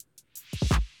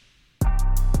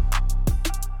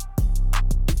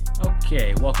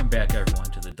Okay, welcome back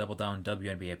everyone to the Double Down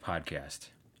WNBA podcast.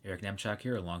 Eric Nemchak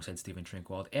here alongside Stephen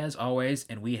Trinkwald as always,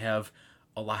 and we have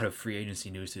a lot of free agency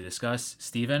news to discuss.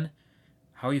 Stephen,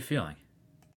 how are you feeling?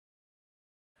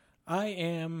 I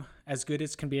am as good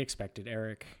as can be expected,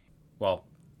 Eric. Well,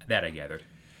 that I gathered.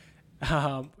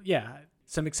 Yeah,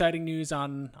 some exciting news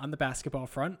on the basketball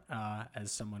front.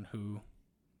 As someone who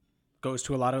goes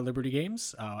to a lot of Liberty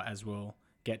games, as we'll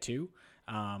get to,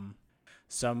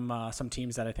 some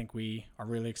teams that I think we are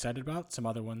really excited about. Some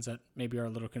other ones that maybe are a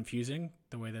little confusing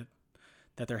the way that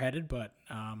they're headed, but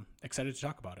excited to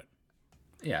talk about it.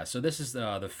 Yeah, so this is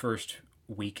the first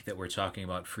week that we're talking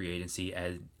about free agency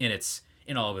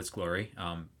in all of its glory.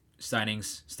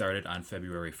 Signings started on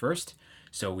February 1st,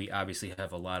 so we obviously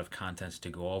have a lot of content to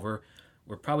go over.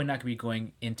 We're probably not going to be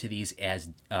going into these as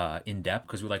in depth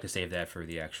because we like to save that for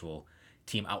the actual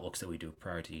team outlooks that we do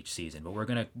prior to each season. But we're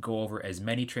going to go over as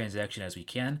many transactions as we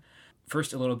can.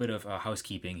 First, a little bit of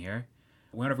housekeeping here.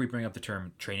 Whenever we bring up the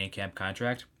term training camp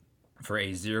contract, for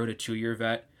a 0 to 2 year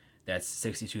vet, that's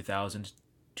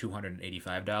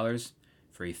 $62,285.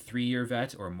 For a 3-year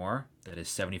vet or more, that is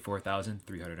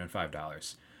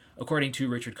 $74,305. According to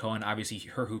Richard Cohen, obviously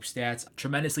her hoop stats,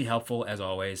 tremendously helpful as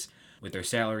always with their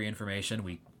salary information.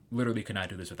 We literally could not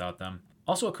do this without them.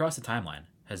 Also across the timeline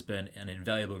has been an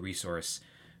invaluable resource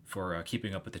for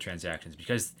keeping up with the transactions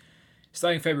because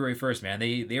starting February 1st, man,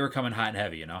 they were coming hot and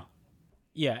heavy, you know?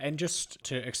 Yeah, and just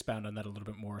to expound on that a little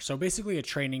bit more. So basically a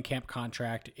training camp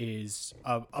contract is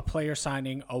a player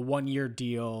signing a 1-year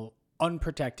deal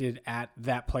unprotected at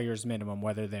that player's minimum,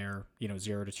 whether they're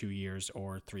 0 to 2 years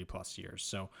or 3+ years.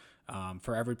 So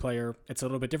for every player, it's a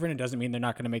little bit different. It doesn't mean they're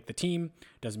not going to make the team.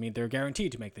 It doesn't mean they're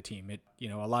guaranteed to make the team.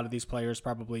 A lot of these players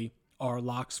probably are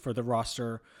locks for the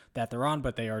roster that they're on,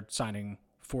 but they are signing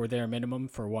for their minimum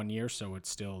for 1 year, so it's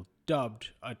still dubbed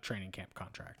a training camp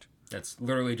contract. That's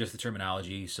literally just the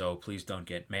terminology, so please don't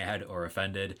get mad or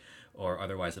offended or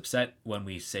otherwise upset when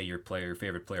we say your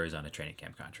favorite player is on a training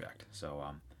camp contract. So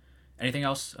anything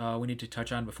else we need to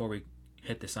touch on before we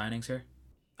hit the signings here?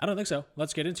 I don't think so.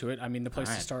 Let's get into it. I mean, the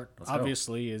place to start,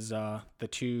 obviously, is the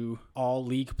two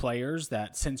all-league players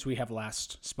that, since we have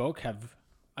last spoke, have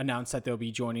announced that they'll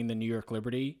be joining the New York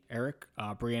Liberty. Eric,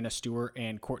 Breanna Stewart,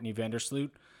 and Courtney Vandersloot.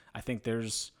 I think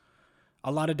there's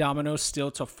a lot of dominoes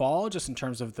still to fall just in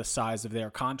terms of the size of their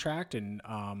contract. And,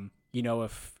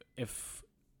 if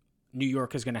New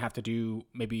York is going to have to do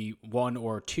maybe 1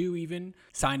 or 2 even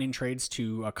sign-in trades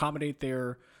to accommodate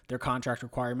their contract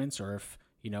requirements, or if,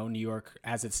 New York,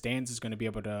 as it stands, is going to be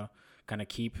able to kind of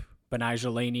keep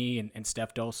Betnijah Laney and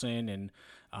Steph Dolson and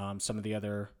some of the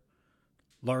other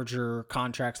larger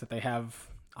contracts that they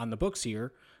have on the books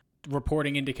here.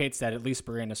 Reporting indicates that at least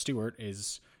Breanna Stewart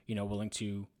is, willing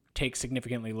to take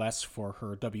significantly less for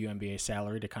her WNBA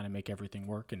salary to kind of make everything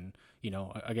work. And,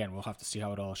 again, we'll have to see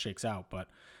how it all shakes out. But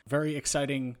very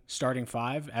exciting starting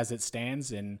 5 as it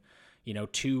stands, and,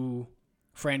 2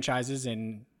 franchises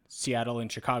in Seattle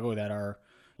and Chicago that are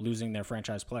losing their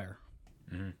franchise player.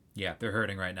 Mm-hmm. Yeah, they're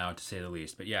hurting right now, to say the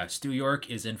least. But yeah, Stu York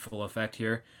is in full effect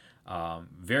here.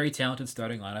 Very talented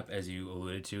starting lineup, as you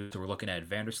alluded to. So we're looking at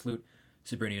Vandersloot,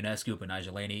 Sabrina Ionescu,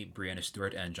 Betnijah Laney, Breanna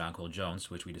Stewart, and Jonquel Jones,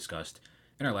 which we discussed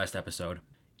in our last episode.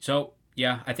 So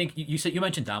yeah, I think you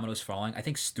mentioned dominoes falling. I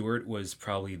think Stewart was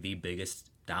probably the biggest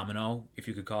domino, if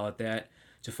you could call it that,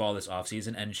 to fall this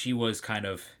offseason. And she was kind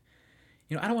of,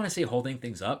 I don't want to say holding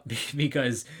things up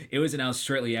because it was announced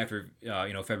shortly after,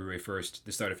 February 1st,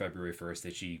 the start of February 1st,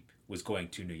 that she was going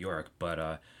to New York.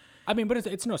 But but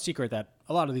it's no secret that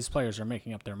a lot of these players are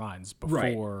making up their minds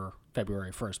before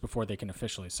February 1st, before they can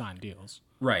officially sign deals.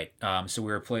 Right. So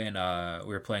we were playing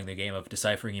the game of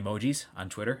deciphering emojis on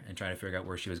Twitter and trying to figure out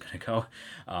where she was going to go.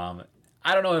 I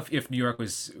don't know if New York were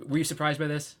you surprised by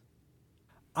this?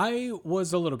 I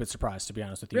was a little bit surprised, to be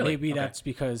honest with you. Really? Maybe Okay. That's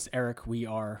because, Eric, we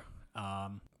are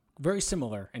very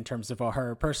similar in terms of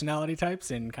our personality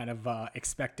types and kind of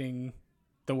expecting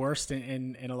the worst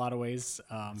in a lot of ways.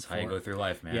 That's how you go through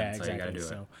life, man. Yeah, That's exactly. how you got to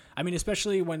do it. I mean,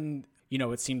 especially when,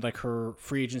 it seemed like her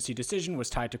free agency decision was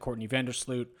tied to Courtney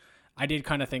Vandersloot. I did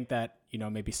kind of think that,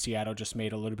 maybe Seattle just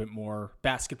made a little bit more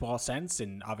basketball sense.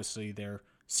 And obviously there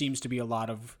seems to be a lot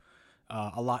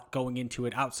going into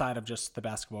it outside of just the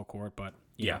basketball court. But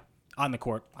yeah, on the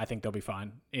court, I think they'll be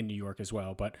fine in New York as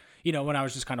well. But, when I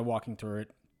was just kind of walking through it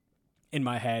in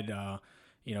my head,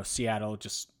 Seattle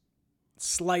just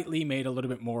slightly made a little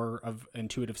bit more of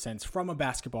intuitive sense from a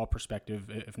basketball perspective,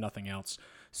 if nothing else.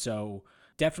 So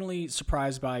definitely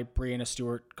surprised by Breanna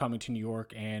Stewart coming to New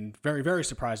York, and very, very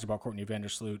surprised about Courtney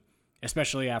Vandersloot,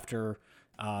 especially after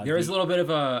there was a little bit of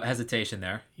a hesitation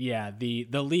there. Yeah, the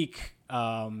leak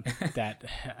that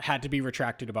had to be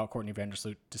retracted about Courtney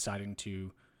Vandersloot deciding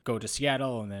to go to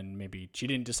Seattle, and then maybe she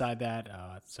didn't decide that.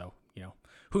 So,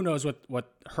 who knows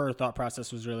what her thought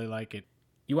process was really like.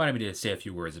 You wanted me to say a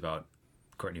few words about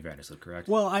Courtney Vandersloot, correct?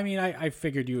 Well, I mean, I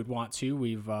figured you would want to.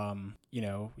 We've,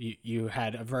 you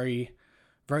had a very,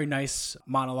 very nice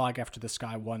monologue after the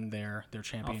Sky won their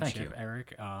championship,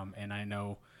 Eric. And I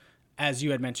know, as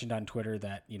you had mentioned on Twitter,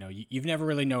 that you've never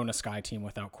really known a Sky team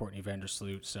without Courtney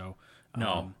Vandersloot. So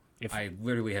no, I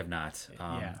literally have not.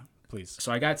 Yeah, please.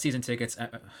 So I got season tickets.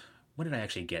 When did I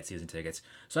actually get season tickets?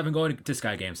 So I've been going to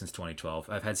Sky Games since 2012.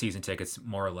 I've had season tickets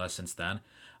more or less since then.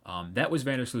 That was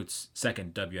Vandersloot's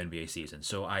second WNBA season,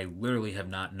 so I literally have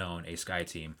not known a Sky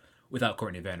team without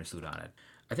Courtney Vandersloot on it.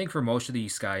 I think for most of the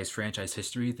Sky's franchise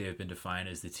history, they have been defined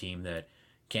as the team that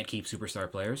can't keep superstar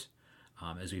players,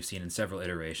 as we've seen in several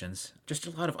iterations. Just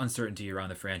a lot of uncertainty around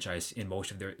the franchise in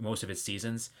most of its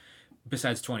seasons,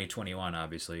 besides 2021,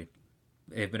 obviously.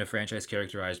 They've been a franchise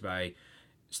characterized by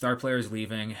star players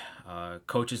leaving,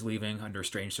 coaches leaving under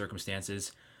strange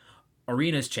circumstances,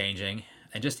 arenas changing,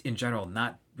 and just in general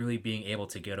not really being able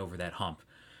to get over that hump.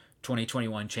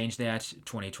 2021 changed that.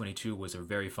 2022 was a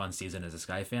very fun season as a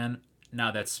Sky fan.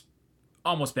 Now that's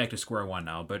almost back to square one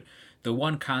now, but the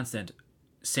one constant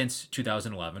since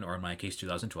 2011, or in my case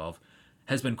 2012,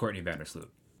 has been Courtney Vandersloot.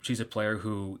 She's a player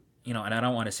who, and I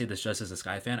don't want to say this just as a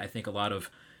Sky fan, I think a lot of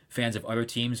fans of other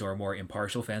teams or more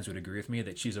impartial fans would agree with me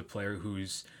that she's a player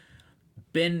who's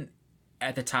been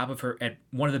at the top of at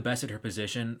one of the best at her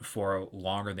position for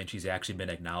longer than she's actually been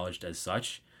acknowledged as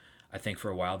such. I think for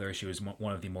a while there, she was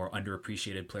one of the more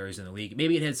underappreciated players in the league.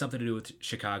 Maybe it had something to do with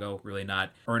Chicago really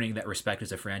not earning that respect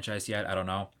as a franchise yet. I don't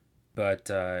know. But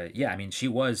yeah, I mean, she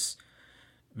was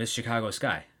Miss Chicago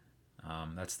Sky.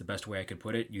 That's the best way I could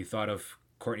put it. You thought of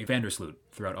Courtney Vandersloot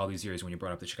throughout all these years when you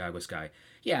brought up the Chicago Sky.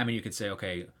 Yeah, I mean, you could say,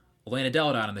 okay, Elena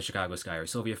Delle Donne in the Chicago Sky, or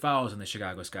Sylvia Fowles in the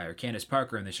Chicago Sky, or Candace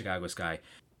Parker in the Chicago Sky.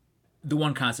 The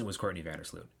one constant was Courtney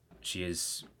Vandersloot. She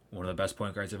is one of the best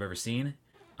point guards I've ever seen.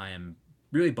 I am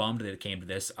really bummed that it came to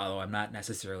this, although I'm not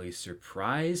necessarily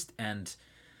surprised. And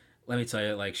let me tell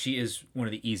you, she is one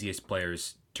of the easiest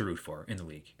players to root for in the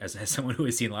league. As someone who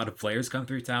has seen a lot of players come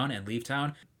through town and leave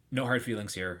town, no hard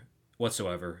feelings here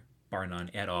whatsoever, bar none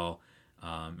at all.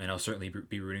 And I'll certainly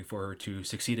be rooting for her to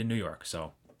succeed in New York.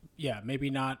 So, yeah,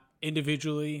 maybe not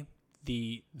individually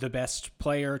the best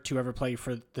player to ever play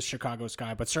for the Chicago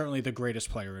Sky, but certainly the greatest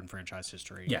player in franchise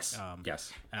history. Yes,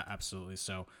 yes, absolutely.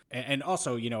 So, and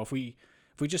also, if we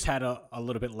just had a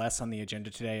little bit less on the agenda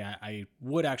today, I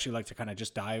would actually like to kind of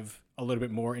just dive a little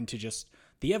bit more into just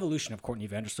the evolution of Courtney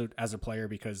Vandersloot as a player,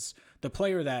 because the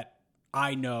player that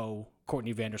I know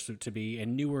Courtney Vandersloot to be,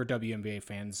 and newer WNBA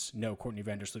fans know Courtney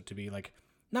Vandersloot to be,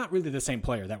 not really the same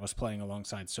player that was playing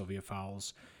alongside Sylvia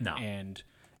Fowles and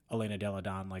Elena Delle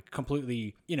Donne,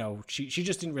 completely, she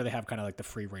just didn't really have kind of the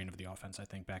free reign of the offense, I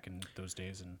think, back in those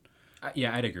days. And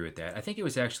yeah, I'd agree with that. I think it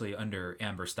was actually under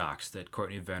Amber Stocks that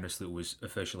Courtney Vandersloot was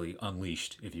officially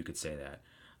unleashed, if you could say that.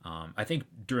 I think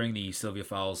during the Sylvia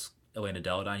Fowles, Elena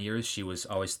Delle Donne years, she was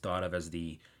always thought of as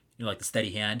the, the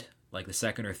steady hand, the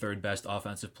second or third best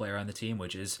offensive player on the team,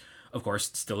 which is, of course,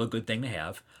 still a good thing to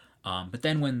have. But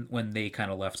then when they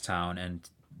kind of left town and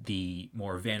the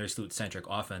more Vandersloot-centric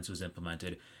offense was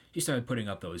implemented, she started putting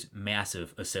up those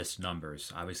massive assist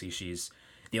numbers. Obviously, she's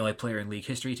the only player in league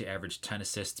history to average 10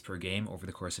 assists per game over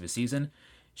the course of a season.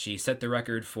 She set the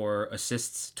record for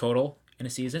assists total in a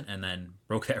season and then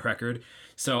broke that record.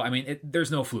 So, I mean,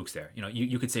 there's no flukes there.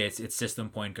 You could say it's system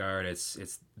point guard, it's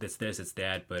this, it's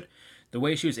that, but the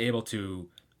way she was able to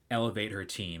elevate her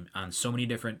team on so many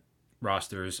different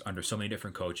rosters, under so many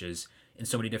different coaches, in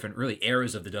so many different, really,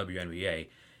 eras of the WNBA,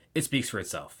 it speaks for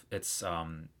itself. It's, I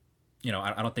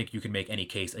don't think you can make any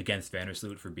case against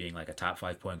Vandersloot for being a top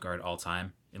 5 point guard all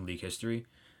time in league history.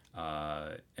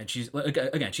 And she's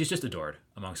just adored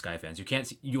among Sky fans.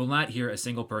 You will not hear a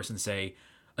single person say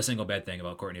a single bad thing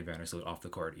about Courtney Vandersloot off the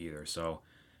court either. So,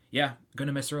 yeah,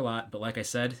 gonna miss her a lot. But like I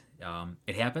said,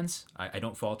 it happens. I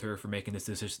don't fault her for making this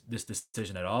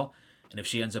decision at all. And if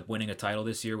she ends up winning a title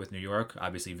this year with New York,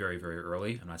 obviously very, very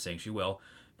early, I'm not saying she will,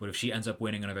 but if she ends up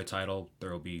winning another title,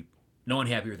 there will be no one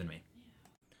happier than me.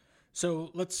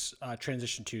 So let's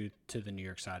transition to the New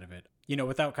York side of it.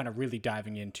 Without kind of really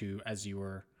diving into, as you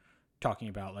were talking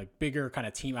about, bigger kind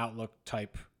of team outlook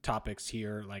type topics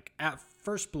here, at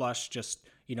first blush, just,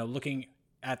 looking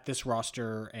at this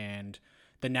roster and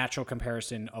the natural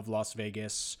comparison of Las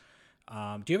Vegas,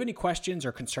 do you have any questions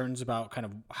or concerns about kind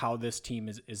of how this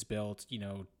team is built?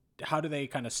 How do they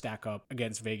kind of stack up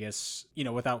against Vegas,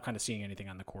 without kind of seeing anything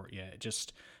on the court yet,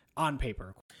 just on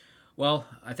paper? Well,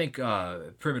 I think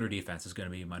perimeter defense is going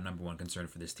to be my number one concern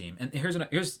for this team. And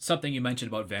here's something you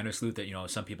mentioned about Vandersloot that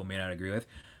some people may not agree with.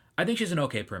 I think she's an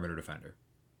okay perimeter defender.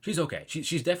 She's okay.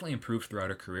 She's definitely improved throughout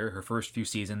her career. Her first few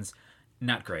seasons,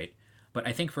 not great, but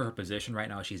I think for her position right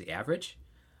now, she's average.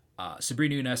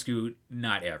 Sabrina Ionescu,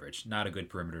 not average, not a good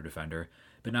perimeter defender.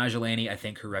 But Naja Laney, I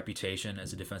think her reputation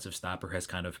as a defensive stopper has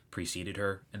kind of preceded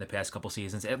her in the past couple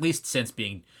seasons, at least since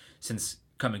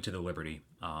coming to the Liberty.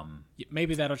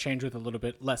 Maybe that'll change with a little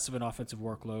bit less of an offensive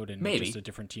workload and maybe just a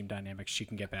different team dynamic. She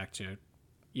can get back to,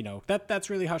 that's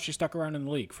really how she stuck around in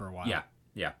the league for a while.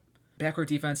 Yeah. Backcourt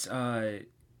defense. The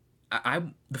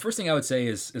first thing I would say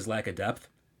is lack of depth.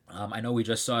 I know we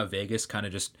just saw Vegas kind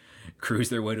of just cruise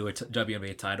their way to a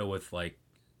WNBA title with like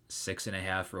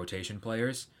 6.5 rotation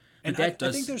players. And I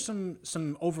think there's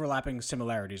some overlapping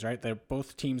similarities, right?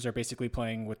 Both teams are basically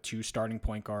playing with 2 starting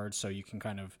point guards, so you can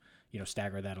kind of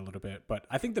stagger that a little bit. But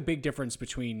I think the big difference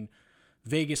between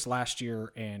Vegas last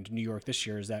year and New York this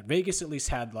year is that Vegas at least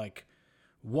had like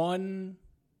one,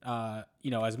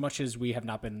 as much as we have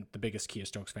not been the biggest Kia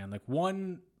Stokes fan, like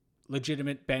one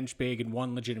legitimate bench big and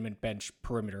one legitimate bench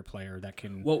perimeter player that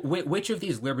can. Well, which of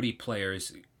these Liberty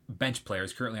players, bench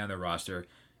players currently on their roster,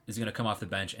 is going to come off the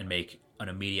bench and make an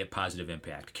immediate positive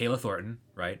impact? Kayla Thornton,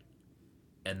 right?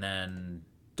 And then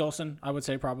Dolson, I would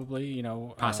say probably,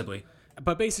 possibly.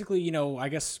 But basically, I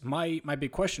guess my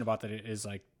big question about that is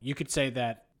like, you could say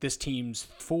that this team's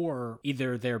 4,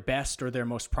 either their best or their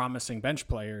most promising bench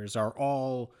players are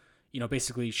all,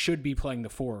 basically should be playing the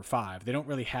 4 or 5. They don't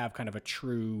really have kind of a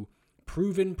true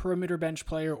proven perimeter bench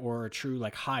player or a true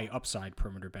like high upside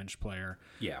perimeter bench player.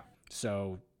 Yeah.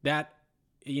 So that,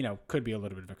 could be a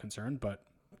little bit of a concern, but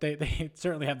they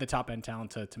certainly have the top end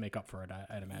talent to make up for it,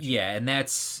 I'd imagine. Yeah, and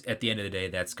that's, at the end of the day,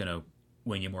 that's going to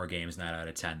win you more games 9 out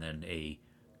of 10 than a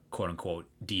quote-unquote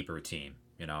deeper team,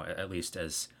 at least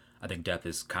as I think depth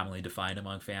is commonly defined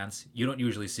among fans. You don't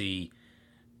usually see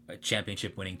a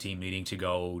championship winning team needing to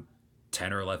go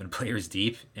 10 or 11 players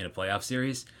deep in a playoff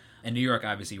series. And New York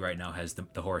obviously right now has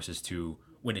the horses to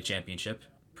win a championship,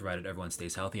 provided everyone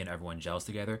stays healthy and everyone gels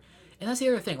together. And that's the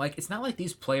other thing. Like, it's not like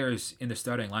these players in the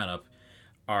starting lineup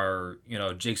are,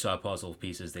 jigsaw puzzle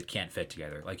pieces that can't fit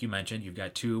together. Like you mentioned, you've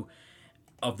got 2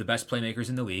 of the best playmakers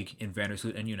in the league in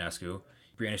Vandersloot and Ionescu.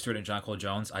 Brianna Stewart and Jonquel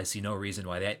Jones, I see no reason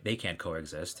why they can't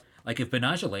coexist. Like, if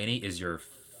Betnijah Laney is your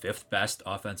 5th best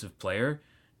offensive player,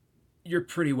 you're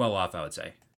pretty well off, I would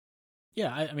say.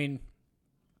 Yeah, I mean,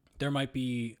 there might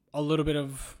be a little bit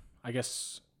of, I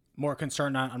guess, more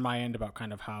concern on my end about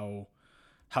kind of how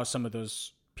some of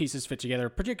those pieces fit together,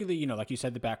 particularly, like you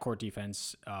said, the backcourt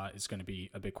defense is going to be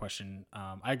a big question.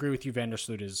 I agree with you.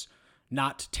 Vandersloot is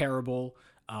not terrible,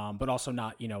 but also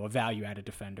not, a value-added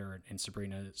defender, and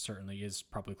Sabrina certainly is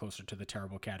probably closer to the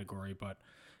terrible category, but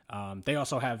they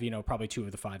also have, probably 2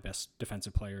 of the 5 best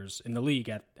defensive players in the league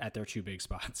at their 2 big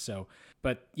spots. So,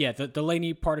 but yeah, the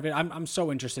Laney part of it, I'm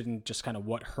so interested in just kind of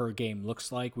what her game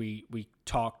looks like. We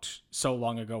talked so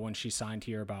long ago when she signed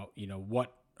here about,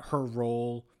 what her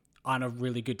role on a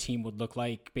really good team would look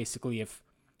like. Basically, if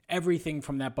everything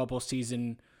from that bubble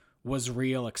season was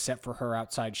real except for her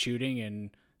outside shooting,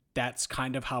 and that's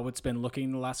kind of how it's been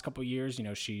looking the last couple of years.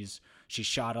 She's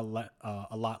shot a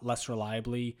lot less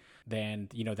reliably than,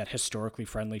 that historically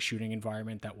friendly shooting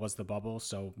environment that was the bubble.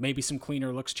 So maybe some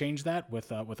cleaner looks change that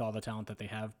with all the talent that they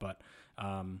have. But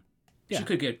yeah. She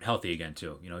could get healthy again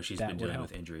too. She's been dealing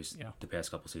with injuries the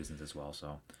past couple seasons as well.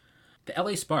 So the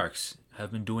LA Sparks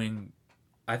have been doing,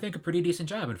 I think, a pretty decent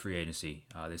job in free agency.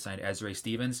 They signed Azurá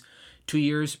Stevens, 2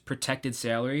 years protected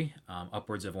salary,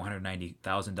 upwards of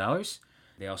 $190,000.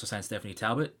 They also signed Stephanie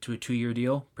Talbot to a 2-year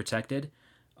deal, protected,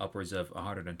 upwards of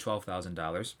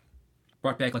 $112,000.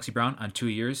 Brought back Lexi Brown on 2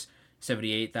 years,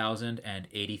 $78,000 and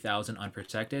 $80,000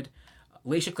 unprotected.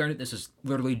 Laysha Clarendon, this is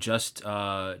literally just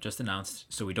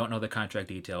announced, so we don't know the contract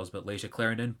details, but Laysha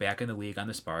Clarendon back in the league on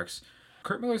the Sparks.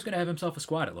 Kurt Miller's going to have himself a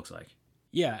squad, it looks like.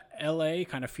 Yeah, LA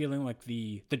kind of feeling like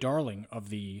the darling of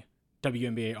the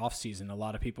WNBA offseason. A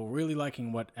lot of people really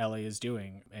liking what LA is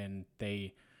doing, and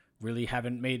they really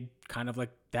haven't made kind of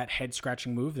like that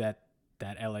head-scratching move that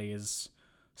LA is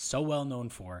so well known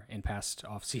for in past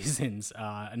off seasons.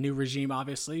 A new regime,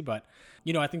 obviously, but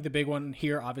I think the big one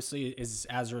here, obviously, is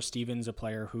Azurá Stevens, a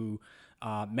player who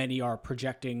many are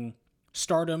projecting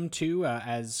stardom to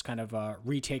as kind of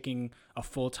retaking a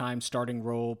full-time starting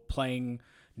role, playing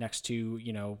next to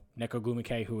Nneka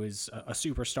Ogwumike, who is a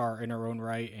superstar in her own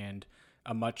right and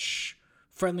a much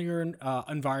friendlier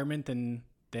environment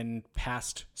than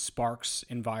past Sparks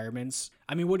environments.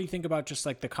 I mean, what do you think about just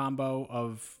like the combo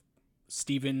of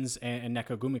Stevens and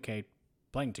Nneka Ogwumike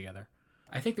playing together?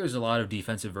 I think there's a lot of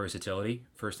defensive versatility,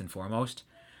 first and foremost.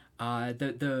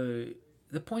 The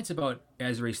points about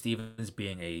Azurá Stevens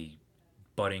being a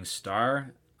budding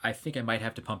star, I think I might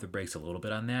have to pump the brakes a little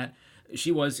bit on that.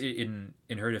 She was, in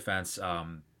her defense,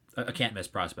 a can't miss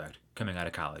prospect coming out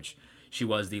of college. She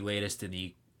was the latest in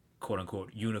the quote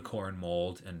unquote unicorn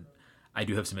mold, and I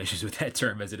do have some issues with that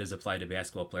term as it is applied to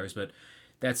basketball players, but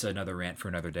that's another rant for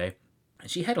another day.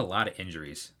 She had a lot of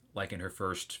injuries, like in her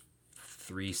first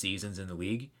 3 seasons in the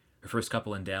league, her first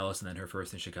couple in Dallas and then her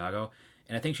first in Chicago.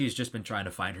 And I think she's just been trying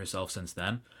to find herself since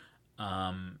then.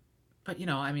 But,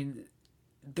 I mean,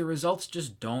 the results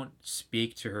just don't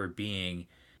speak to her being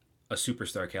a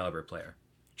superstar caliber player.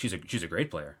 She's a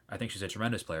great player. I think she's a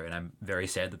tremendous player, and I'm very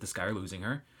sad that the Sky are losing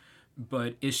her.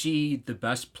 But is she the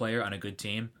best player on a good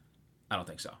team? I don't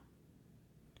think so.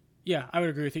 Yeah, I would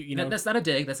agree with you. That's not a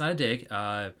dig. That's not a dig.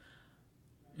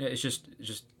 It's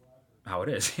just how it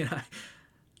is.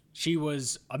 She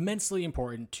was immensely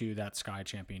important to that Sky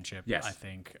championship. Yes. I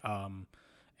think.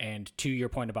 And to your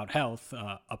point about health,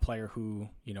 a player who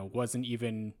wasn't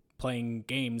even playing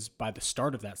games by the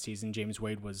start of that season, James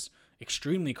Wade was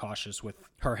extremely cautious with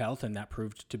her health, and that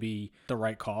proved to be the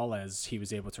right call as he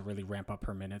was able to really ramp up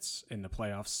her minutes in the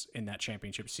playoffs in that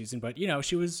championship season. But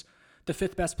she was the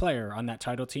 5th best player on that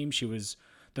title team. She was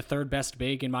the 3rd best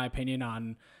big, in my opinion,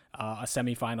 on a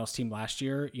semifinals team last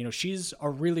year. She's a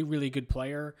really, really good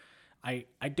player. I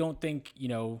don't think,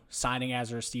 signing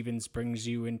Azurá Stevens brings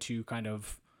you into kind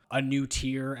of a new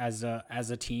tier as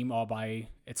a team all by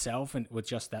itself and with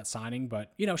just that signing.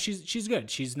 But, she's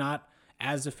good. She's not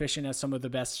as efficient as some of the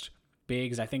best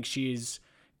bigs. I think she's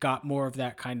got more of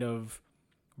that kind of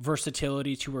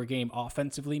versatility to her game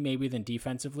offensively maybe than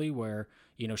defensively, where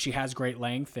she has great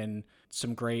length and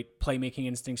some great playmaking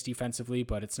instincts defensively,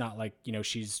 but it's not like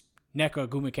she's Nneka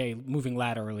Ogwumike moving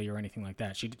laterally or anything like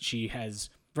that. She has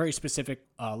very specific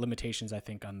limitations, I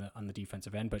think, on the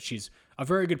defensive end, but she's a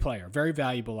very good player, very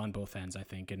valuable on both ends, I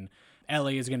think, and LA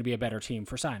is going to be a better team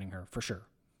for signing her for sure.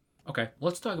 Okay,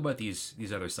 let's talk about these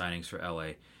other signings for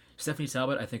LA. Stephanie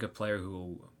Talbot, I think a player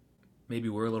who maybe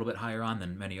we're a little bit higher on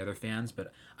than many other fans,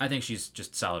 but I think she's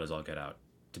just solid as all get out,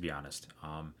 to be honest.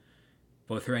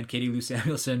 Both her and Katie Lou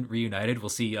Samuelson reunited. We'll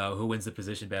see who wins the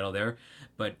position battle there.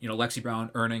 But, Lexi Brown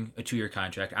earning a 2-year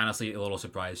contract. Honestly, a little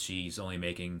surprised she's only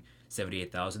making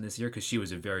 $78,000 this year because she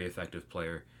was a very effective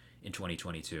player in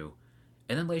 2022.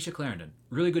 And then Layshia Clarendon.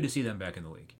 Really good to see them back in the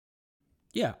league.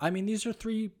 Yeah, I mean, these are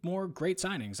 3 more great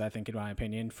signings, I think, in my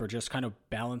opinion, for just kind of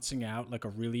balancing out like a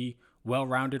really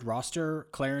well-rounded roster.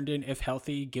 Clarendon, if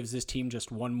healthy, gives this team just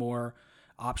one more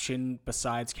option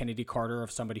besides Kennedy Carter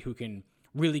of somebody who can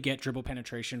really get dribble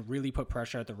penetration, really put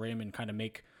pressure at the rim and kind of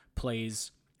make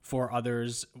plays for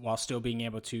others while still being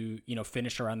able to,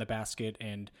 finish around the basket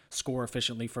and score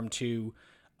efficiently from 2.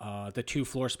 The 2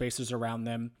 floor spaces around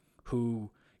them who,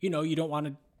 you don't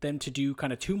want them to do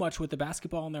kind of too much with the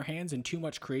basketball in their hands and too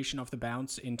much creation off the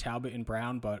bounce in Talbot and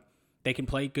Brown, but they can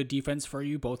play good defense for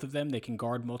you, both of them. They can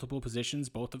guard multiple positions,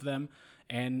 both of them,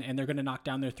 and they're going to knock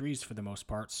down their threes for the most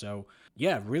part. So,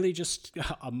 yeah, really just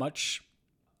a much...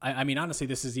 I mean, honestly,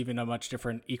 this is even a much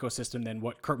different ecosystem than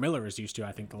what Curt Miller is used to,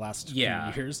 I think, the last few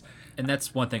years. And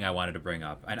that's one thing I wanted to bring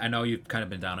up. I know you've kind of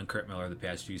been down on Curt Miller the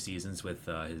past few seasons with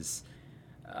his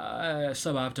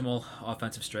suboptimal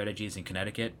offensive strategies in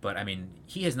Connecticut, but, I mean,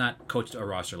 he has not coached a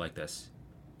roster like this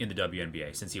in the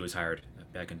WNBA since he was hired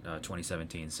back in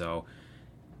 2017. So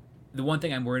the one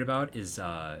thing I'm worried about is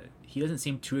he doesn't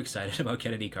seem too excited about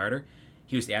Kennedy Carter.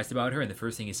 He was asked about her, and the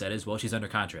first thing he said is, well, she's under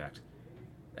contract.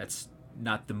 That's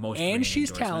not the most, and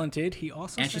she's talented. He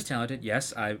also she's talented.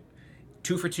 Yes, I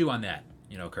 2 for 2 on that.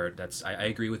 Kurt. I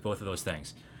agree with both of those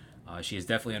things. She is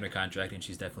definitely under contract and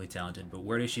she's definitely talented. But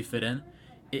where does she fit in?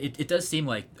 It does seem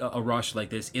like a rush like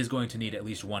this is going to need at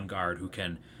least one guard who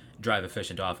can drive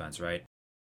efficient offense, right?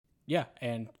 Yeah,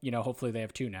 and hopefully they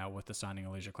have 2 now with the signing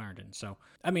of Layshia Clarendon. So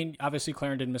I mean, obviously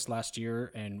Clarendon missed last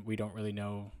year, and we don't really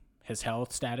know his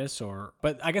health status,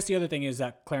 but I guess the other thing is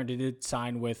that Clarendon did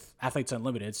sign with Athletes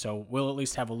Unlimited, so we'll at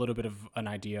least have a little bit of an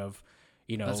idea of,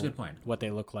 that's a good point, what they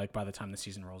look like by the time the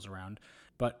season rolls around.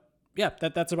 But yeah,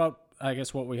 that's about, I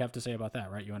guess, what we have to say about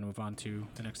that, right? You want to move on to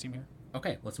the next team here?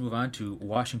 Okay, let's move on to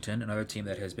Washington, another team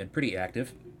that has been pretty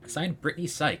active. Signed Brittany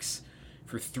Sykes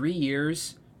for 3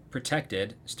 years,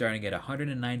 protected, starting at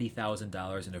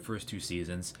 $190,000 in the first 2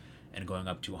 seasons, and going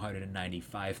up to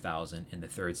 $195,000 in the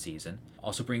 3rd season.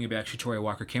 Also bringing back Shatori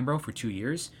Walker-Kimbrough for 2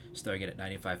 years, starting at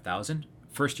 $95,000.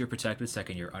 First year protected,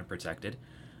 second year unprotected.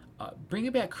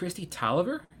 Bringing back Kristi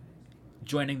Tolliver,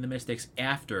 joining the Mystics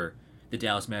after the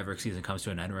Dallas Mavericks season comes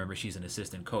to an end. Remember, she's an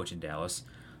assistant coach in Dallas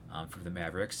for the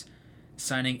Mavericks.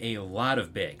 Signing a lot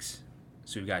of bigs.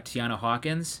 So we've got Tiana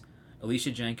Hawkins,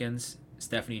 Alicia Jenkins,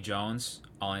 Stephanie Jones,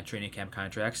 all on training camp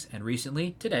contracts, and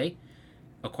recently, today,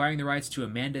 acquiring the rights to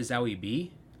Amanda Zawi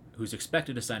B, who's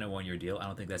expected to sign a 1-year deal. I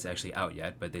don't think that's actually out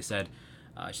yet, but they said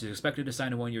she's expected to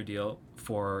sign a 1-year deal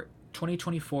for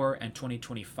 2024 and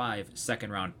 2025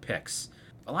 second-round picks.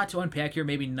 A lot to unpack here,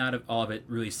 maybe not all of it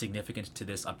really significant to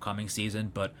this upcoming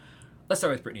season, but let's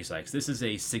start with Brittany Sykes. This is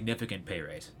a significant pay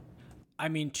raise. I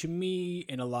mean, to me,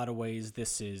 in a lot of ways,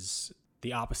 this is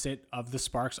the opposite of the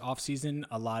Sparks offseason.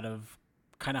 A lot of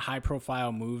kind of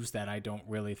high-profile moves that I don't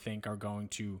really think are going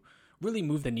to really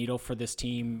move the needle for this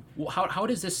team. Well, how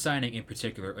does this signing in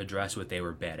particular address what they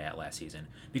were bad at last season?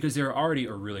 Because they're already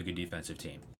a really good defensive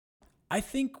team. I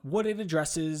think what it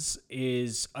addresses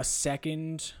is a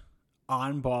second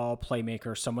on-ball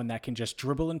playmaker, someone that can just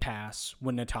dribble and pass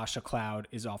when Natasha Cloud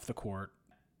is off the court.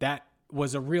 That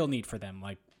was a real need for them.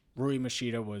 Like, Rui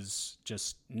Machida was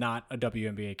just not a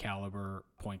WNBA caliber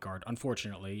point guard,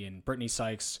 unfortunately. And Brittany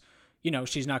Sykes,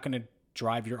 she's not going to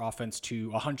drive your offense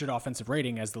to 100 offensive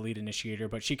rating as the lead initiator,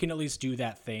 but she can at least do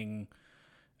that thing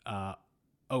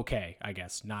okay, I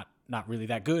guess. Not really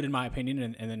that good, in my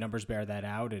opinion, and the numbers bear that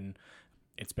out. And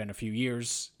it's been a few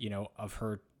years, of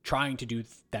her trying to do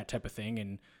that type of thing.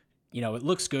 And, it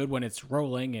looks good when it's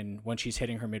rolling and when she's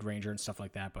hitting her mid-ranger and stuff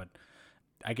like that. But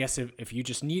I guess if you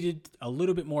just needed a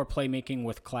little bit more playmaking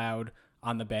with Cloud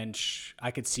on the bench, I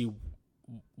could see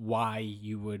why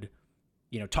you would,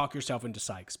 talk yourself into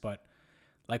Sykes. But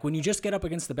like, when you just get up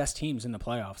against the best teams in the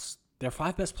playoffs, their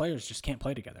 5 best players just can't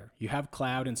play together. You have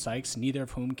Cloud and Sykes, neither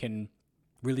of whom can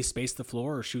really space the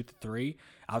floor or shoot the three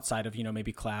outside of,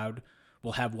 maybe Cloud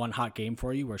will have one hot game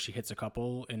for you where she hits a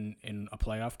couple in a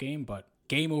playoff game. But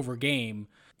game over game,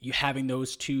 you having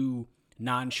those two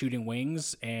non-shooting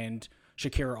wings and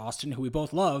Shakira Austin, who we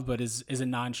both love, but is a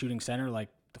non-shooting center, like,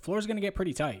 the floor is going to get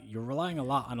pretty tight. You're relying a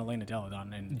lot on Elena Delle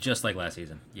Donne. And just like last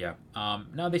season, yeah.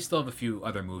 Now they still have a few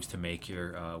other moves to make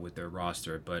here with their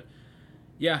roster, but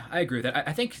yeah, I agree with that.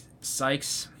 I think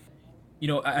Sykes,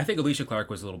 I think Alicia Clark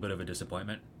was a little bit of a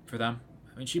disappointment for them.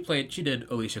 I mean, she did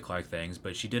Alicia Clark things,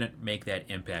 but she didn't make that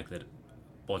impact that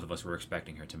both of us were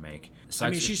expecting her to make.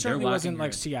 Sykes, she certainly wasn't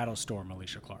like Seattle Storm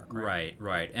Alicia Clark.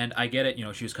 Right. And I get it.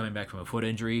 She was coming back from a foot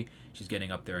injury. She's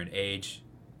getting up there in age.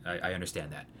 I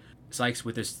understand that. Sykes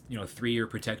with this, 3-year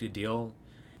protected deal.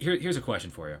 Here's a question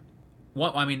for you.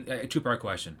 One, a two-part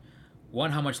question.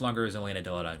 One, how much longer is Elena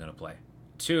Delle Donne going to play?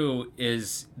 2,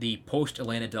 is the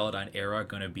post-Elena Delle Donne era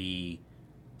going to be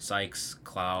Sykes,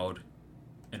 Cloud,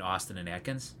 and Austin and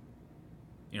Atkins?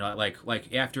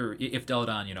 Like after, if Delle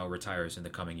Donne, retires in the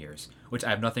coming years, which I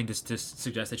have nothing to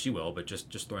suggest that she will, but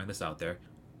just throwing this out there,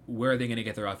 where are they going to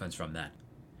get their offense from then?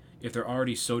 If they're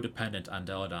already so dependent on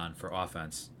Delle Donne for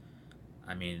offense,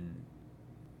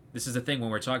 this is the thing when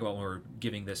we're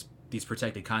giving these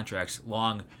protected contracts,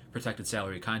 long protected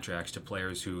salary contracts to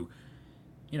players who,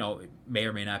 may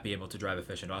or may not be able to drive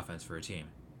efficient offense for a team.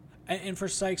 And for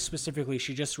Sykes specifically,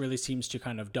 she just really seems to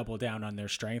kind of double down on their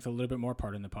strength a little bit more.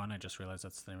 Pardon the pun. I just realized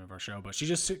that's the name of our show. But she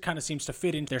just kind of seems to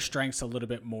fit into their strengths a little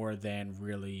bit more than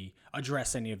really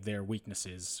address any of their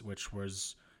weaknesses, which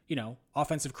was,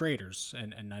 offensive creators.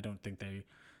 And I don't think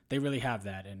they really have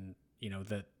that. And,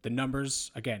 the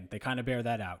numbers, again, they kind of bear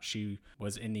that out. She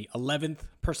was in the 11th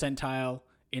percentile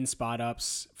in spot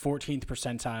ups, 14th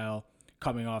percentile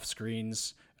coming off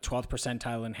screens, 12th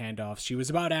percentile in handoffs. She was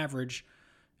about average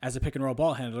as a pick and roll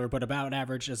ball handler, but about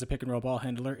average as a pick and roll ball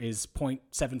handler is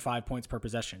 0.75 points per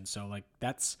possession. So like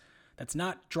that's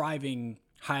not driving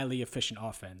highly efficient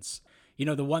offense.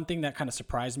 The one thing that kind of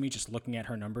surprised me just looking at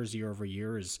her numbers year over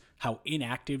year is how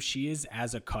inactive she is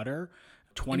as a cutter.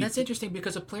 And that's interesting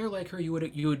because a player like her, you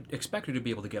would expect her to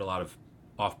be able to get a lot of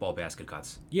off-ball basket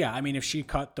cuts. Yeah, if she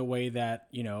cut the way that,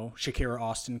 Shakira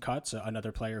Austin cuts,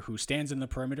 another player who stands in the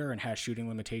perimeter and has shooting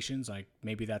limitations, like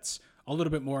maybe that's a little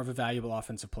bit more of a valuable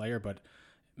offensive player, but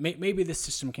maybe this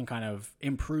system can kind of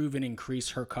improve and increase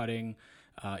her cutting.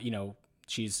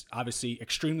 She's obviously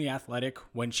extremely athletic.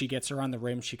 When she gets her on the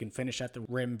rim, she can finish at the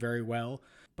rim very well,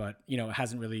 but, it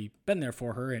hasn't really been there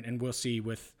for her, and we'll see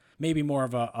with maybe more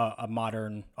of a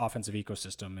modern offensive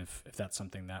ecosystem if that's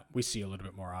something that we see a little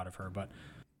bit more out of her. But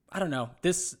I don't know.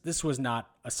 This was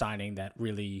not a signing that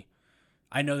really...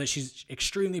 I know that she's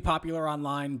extremely popular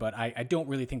online, but I don't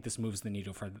really think this moves the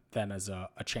needle for them as a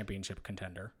championship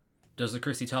contender. Does the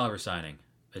Kristi Tolliver signing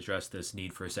address this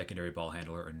need for a secondary ball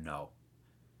handler or no?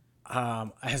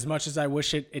 As much as I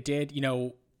wish it did,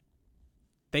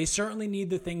 they certainly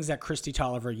need the things that Kristi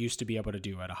Tolliver used to be able to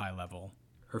do at a high level.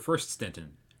 Her first stint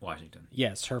in Washington.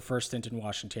 Yes, her first stint in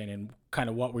Washington, and kind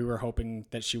of what we were hoping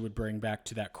that she would bring back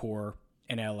to that core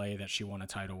in LA that she won a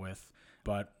title with.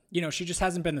 But, you know, she just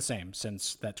hasn't been the same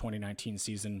since that 2019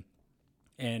 season.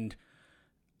 And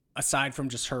aside from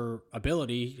just her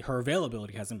ability, her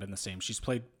availability hasn't been the same. She's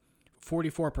played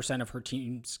 44% of her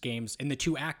team's games in the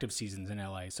 2 active seasons in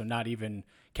LA. So not even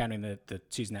counting the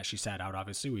season that she sat out.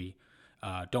 Obviously, we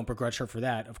don't begrudge her for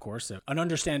that, of course. An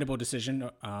understandable decision.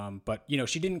 But, you know,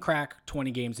 she didn't crack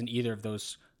 20 games in either of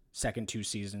those second 2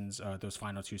 seasons, those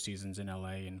final 2 seasons in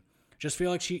LA. And just feel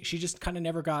like she just kind of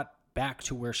never got back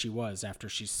to where she was after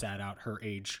she sat out her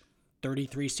age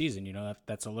 33 season. You know,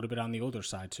 that's a little bit on the older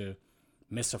side to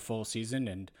miss a full season.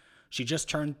 And she just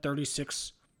turned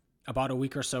 36 about a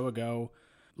week or so ago.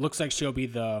 Looks like she'll be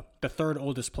the 3rd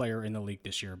oldest player in the league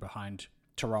this year behind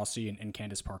Taurasi and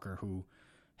Candace Parker, who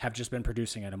have just been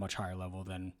producing at a much higher level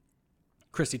than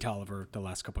Kristi Tolliver the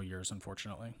last couple of years,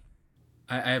 unfortunately.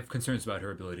 I have concerns about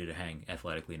her ability to hang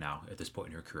athletically now at this point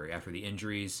in her career. After the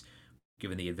injuries,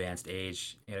 given the advanced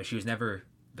age, you know, she was never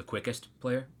the quickest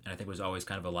player, and I think was always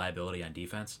kind of a liability on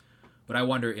defense. But I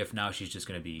wonder if now she's just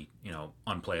going to be, you know,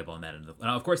 unplayable in that.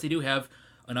 Now, of course, they do have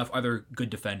enough other good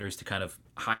defenders to kind of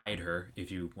hide her,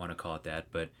 if you want to call it that.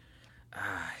 But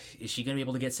is she going to be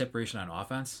able to get separation on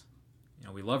offense? You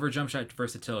know, we love her jump shot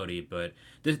versatility, but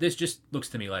this just looks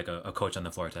to me like a coach on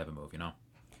the floor type of move, you know?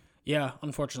 Yeah,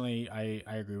 unfortunately, I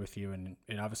agree with you, and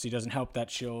it obviously doesn't help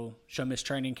that she'll miss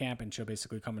training camp and she'll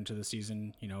basically come into the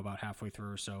season, you know, about halfway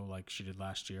through or so, like she did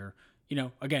last year. You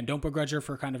know, again, don't begrudge her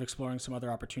for kind of exploring some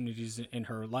other opportunities in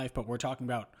her life, but we're talking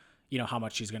about, you know, how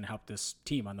much she's going to help this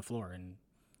team on the floor, and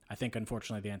I think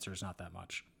unfortunately the answer is not that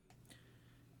much.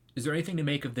 Is there anything to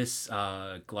make of this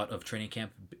glut of training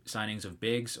camp signings of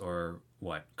bigs, or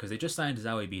what? Because they just signed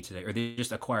Zahui B today, or they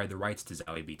just acquired the rights to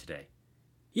Zahui B today.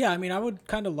 Yeah, I mean, I would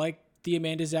kind of like the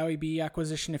Amanda Zahui B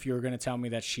acquisition if you were going to tell me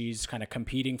that she's kind of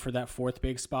competing for that 4th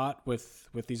big spot with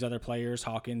these other players,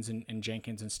 Hawkins and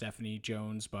Jenkins and Stephanie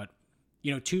Jones. But,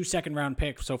 you know, 2 second-round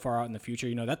picks so far out in the future.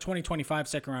 You know, that 2025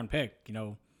 second-round pick, you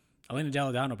know, Elena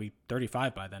Delle Donne will be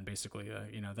 35 by then, basically.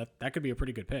 You know, that could be a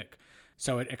pretty good pick.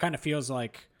 So it kind of feels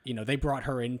like, you know, they brought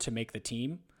her in to make the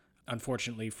team.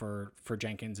 Unfortunately for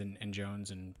Jenkins and Jones,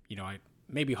 and, you know,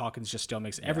 maybe Hawkins just still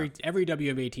makes every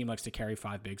WNBA team likes to carry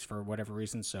 5 bigs for whatever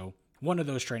reason. So one of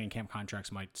those training camp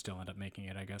contracts might still end up making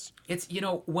it, I guess. It's, you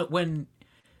know, when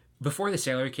before the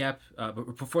salary cap,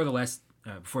 before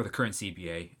the current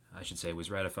CBA, I should say,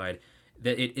 was ratified,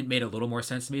 that it made a little more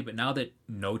sense to me. But now that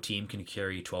no team can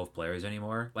carry 12 players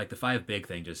anymore, like the 5 big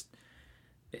thing just,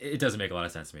 it doesn't make a lot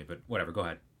of sense to me. But whatever, go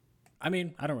ahead. I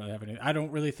mean, I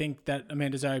don't really think that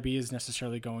Amanda Zahui B is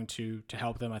necessarily going to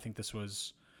help them. I think this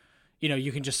was, you know,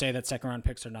 you can just say that second-round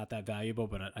picks are not that valuable,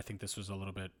 but I think this was a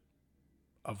little bit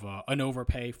of an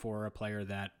overpay for a player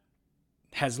that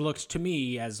has looked to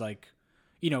me as, like,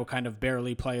 you know, kind of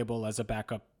barely playable as a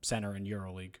backup center in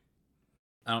EuroLeague.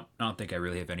 I don't think I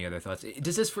really have any other thoughts.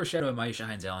 Does this foreshadow a Myisha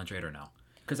Hines-Allen trade or no?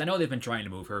 Because I know they've been trying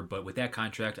to move her, but with that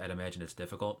contract, I'd imagine it's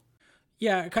difficult.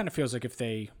 Yeah, it kind of feels like if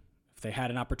they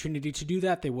had an opportunity to do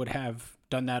that, they would have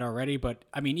done that already. But,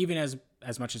 I mean, even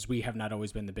as much as we have not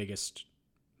always been the biggest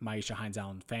Myisha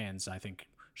Hines-Allen fans, I think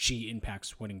she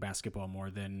impacts winning basketball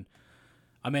more than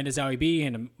Amanda Zahui B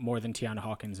and more than Tiana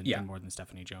Hawkins and more than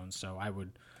Stephanie Jones. So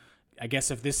I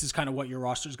guess if this is kind of what your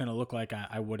roster is going to look like,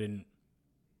 I wouldn't,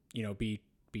 you know, be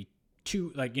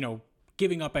too, like, you know,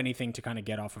 giving up anything to kind of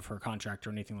get off of her contract or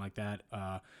anything like that.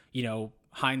 You know,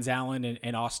 Hines-Allen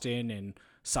and Austin and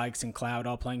Sykes and Cloud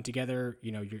all playing together,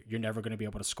 you know, you're never going to be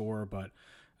able to score, but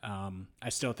I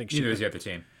still think neither is the other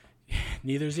team.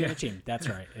 Neither is the other team. That's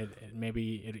right.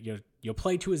 You'll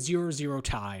play to a 0-0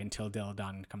 tie until Delle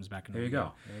Donne comes back. There you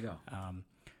go.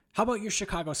 How about your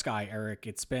Chicago Sky, Eric?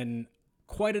 It's been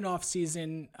quite an off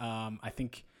season. I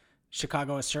think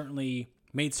Chicago has certainly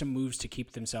made some moves to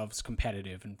keep themselves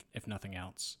competitive, and if nothing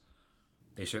else.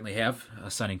 They certainly have,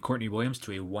 signing Courtney Williams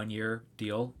to a 1-year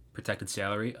deal, protected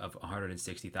salary of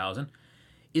 $160,000.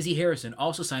 Izzy Harrison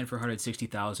also signed for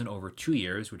 $160,000 over 2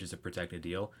 years, which is a protected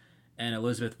deal, and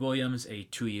Elizabeth Williams a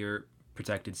 2-year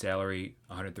protected salary,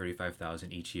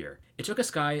 $135,000 each year. It took the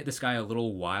Sky a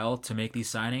little while to make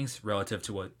these signings relative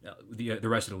to what the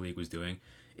rest of the league was doing.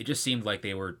 It just seemed like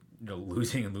they were, you know,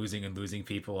 losing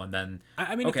people, and then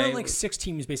it felt like 6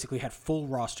 teams basically had full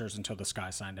rosters until the Sky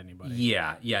signed anybody.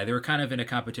 Yeah, they were kind of in a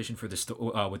competition for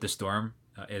with the Storm,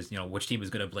 as, you know, which team was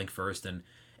going to blink first and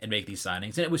make these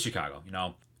signings, and it was Chicago. You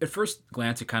know, at first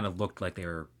glance, it kind of looked like they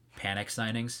were panic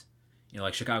signings. You know,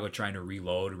 like Chicago trying to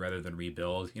reload rather than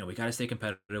rebuild. You know, we got to stay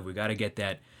competitive. We got to get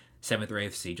that 7th or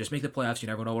 8th seed. Just make the playoffs. You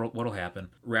never know what'll happen.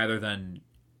 Rather than,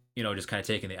 you know, just kind of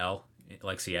taking the L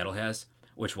like Seattle has,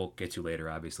 which we'll get to later,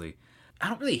 obviously. I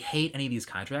don't really hate any of these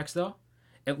contracts, though.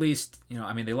 At least, you know,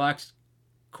 I mean, they locked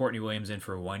Courtney Williams in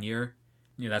for 1 year.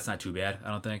 That's not too bad, I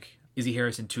don't think. Izzy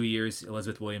Harrison 2 years,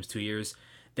 Elizabeth Williams 2 years.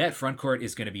 That front court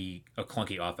is going to be a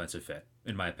clunky offensive fit,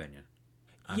 in my opinion.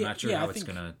 I'm not sure how it's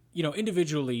going to...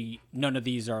 individually, none of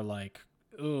these are like,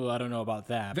 oh, I don't know about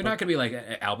that. They're not going to be like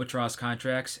albatross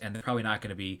contracts, and they're probably not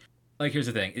going to be... Like, here's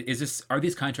the thing. Are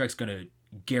these contracts going to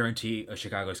guarantee a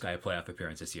Chicago Sky playoff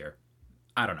appearance this year?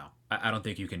 I don't know. I don't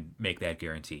think you can make that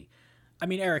guarantee. I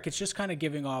mean, Eric, it's just kind of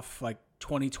giving off like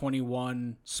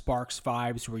 2021 Sparks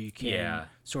vibes where you can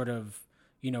sort of,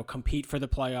 compete for the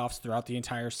playoffs throughout the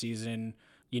entire season.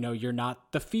 You're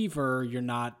not the Fever, you're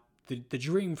not the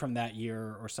Dream from that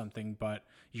year or something, but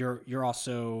you're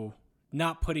also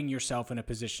not putting yourself in a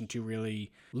position to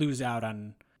really lose out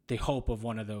on the hope of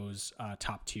one of those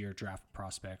top tier draft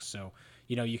prospects. So,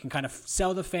 you can kind of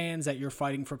sell the fans that you're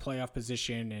fighting for playoff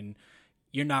position, and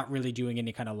you're not really doing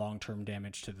any kind of long-term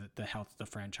damage to the health of the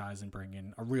franchise and bring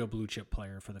in a real blue chip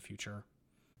player for the future.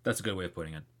 That's a good way of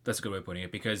putting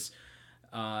it. Because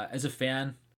as a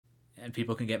fan, and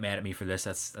people can get mad at me for this,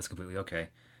 that's completely okay.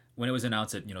 When it was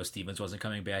announced that, Stevens wasn't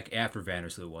coming back, after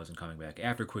Vandersloot wasn't coming back,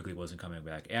 after Quigley wasn't coming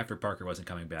back, after Parker wasn't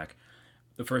coming back,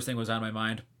 the first thing was on my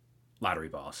mind, lottery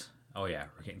balls. Oh yeah,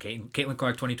 we're getting Caitlin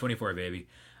Clark 2024, baby.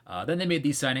 Then they made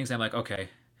these signings. I'm like, okay,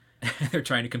 they're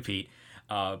trying to compete.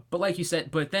 But like you said,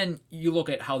 but then you look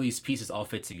at how these pieces all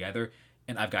fit together,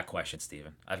 and I've got questions,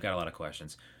 Steven. I've got a lot of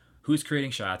questions. Who's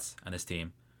creating shots on this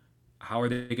team? How are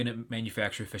they going to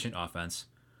manufacture efficient offense?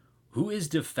 Who is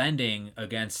defending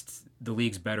against the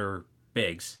league's better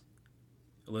bigs?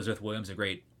 Elizabeth Williams, a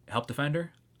great help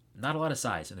defender. Not a lot of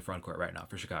size in the front court right now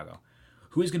for Chicago.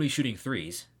 Who is going to be shooting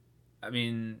threes? I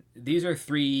mean, these are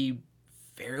three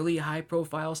fairly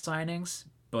high-profile signings,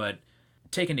 but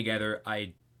taken together,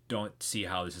 I don't see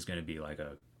how this is going to be like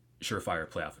a surefire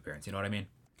playoff appearance. You know what I mean?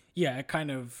 Yeah, it kind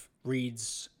of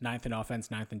reads ninth in offense,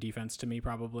 ninth in defense to me,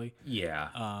 probably.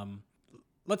 Yeah.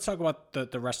 Let's talk about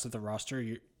the rest of the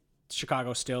roster.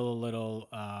 Chicago's still a little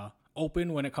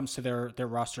open when it comes to their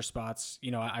roster spots.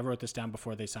 I wrote this down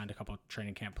before they signed a couple of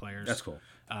training camp players. That's cool.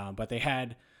 But they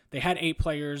had 8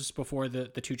 players before the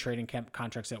 2 training camp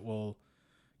contracts that we'll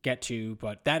get to,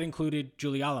 but that included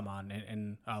Julie Alaman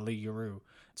and Lee Yuru.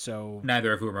 So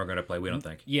neither of whom are going to play, we don't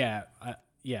think. Yeah,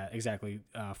 exactly.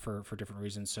 For different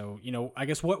reasons. So I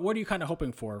guess what are you kind of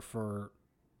hoping for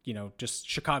just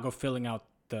Chicago filling out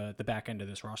the back end of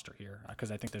this roster here?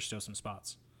 Because I think there's still some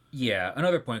spots. Yeah,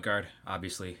 another point guard,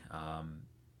 obviously.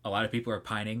 A lot of people are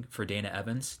pining for Dana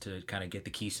Evans to kind of get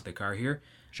the keys to the car here.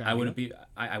 I wouldn't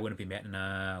be mad.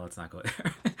 Nah, let's not go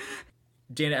there.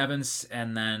 Dana Evans,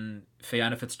 and then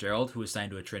Fayana Fitzgerald, who was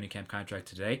signed to a training camp contract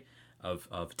today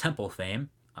of Temple fame.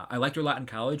 I liked her a lot in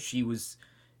college. She was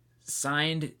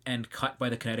signed and cut by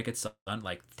the Connecticut Sun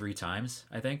like 3 times,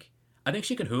 I think. I think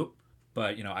she can hoop,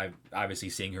 but I've obviously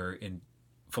seeing her in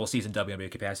full season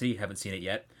WNBA capacity. Haven't seen it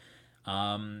yet.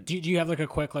 Do you have like a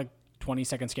quick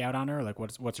 20-second scout on her? Like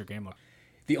what's her game look?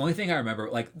 The only thing I remember,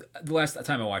 like the last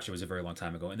time I watched it was a very long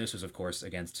time ago, and this was of course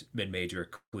against mid-major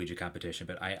collegiate competition.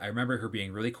 But I remember her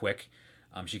being really quick.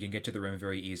 She can get to the rim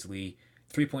very easily.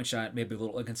 3-point shot maybe a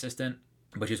little inconsistent,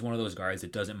 but she's one of those guards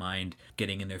that doesn't mind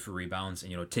getting in there for rebounds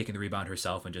and taking the rebound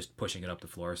herself and just pushing it up the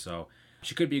floor. So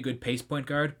she could be a good pace point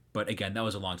guard. But again, that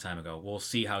was a long time ago. We'll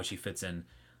see how she fits in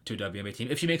to a WNBA team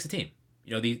if she makes the team.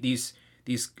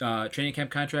 These training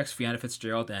camp contracts, Fayana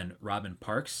Fitzgerald and Robin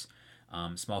Parks,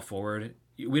 small forward.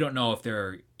 We don't know if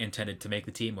they're intended to make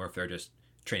the team or if they're just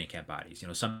training camp bodies.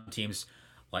 Some teams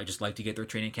like to get their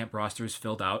training camp rosters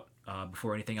filled out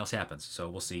before anything else happens. So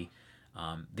we'll see.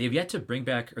 They have yet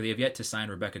to sign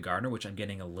Rebecca Gardner, which I'm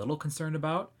getting a little concerned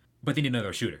about. But they need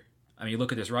another shooter. I mean, you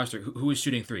look at this roster. Who is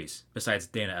shooting threes besides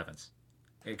Dana Evans?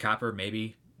 Copper,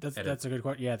 maybe. That's a good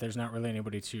question. Yeah, there's not really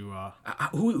anybody to.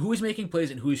 Who is making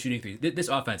plays and who is shooting threes? This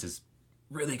offense is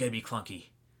really going to be clunky.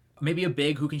 Maybe a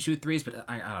big who can shoot threes, but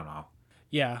I don't know.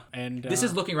 Yeah, and this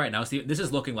is looking right now, Steve. This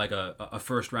is looking like a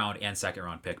first round and second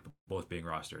round pick, both being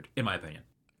rostered, in my opinion.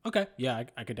 Okay, yeah,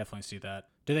 I could definitely see that.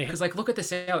 Do they? Because look at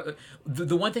the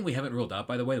the one thing we haven't ruled out,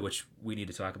 by the way, which we need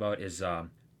to talk about, is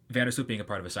Vandersloot being a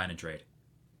part of a sign and trade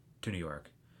to New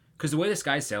York. Because the way this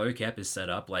guy's salary cap is set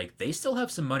up, they still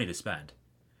have some money to spend.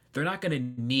 They're not going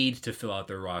to need to fill out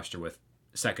their roster with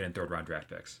second and third round draft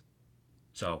picks.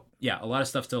 So yeah, a lot of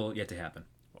stuff still yet to happen.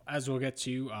 As we'll get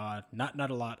to, not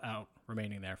a lot out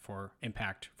remaining there for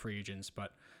impact free agents,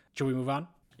 but should we move on?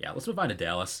 Yeah, let's move on to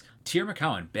Dallas. Teaira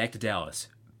McCowan back to Dallas.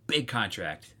 Big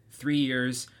contract, 3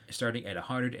 years, starting at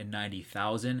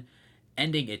 $190,000,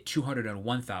 ending at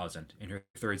 $201,000 in her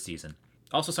third season.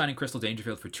 Also signing Crystal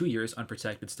Dangerfield for 2 years,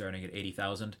 unprotected, starting at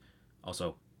 $80,000,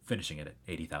 also finishing it at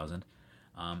 $80,000.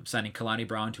 signing Kalani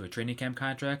Brown to a training camp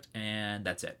contract, and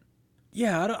that's it.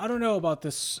 Yeah, I don't know about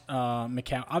this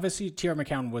McCown. Obviously, Teaira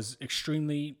McCown was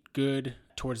extremely good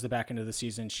towards the back end of the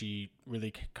season. She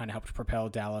really kind of helped propel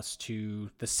Dallas to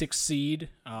the 6th seed,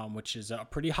 which is a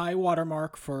pretty high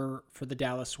watermark for the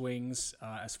Dallas Wings,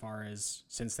 as far as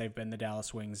since they've been the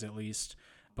Dallas Wings at least.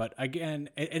 But again,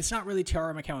 it's not really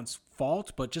Teaira McCown's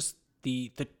fault, but just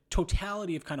the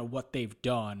totality of kind of what they've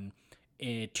done.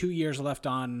 2 years left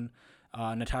on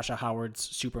Natasha Howard's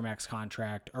Supermax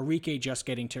contract, Arike just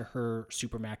getting to her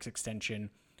Supermax extension,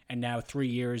 and now 3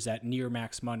 years at near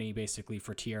max money basically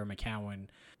for Teaira McCown.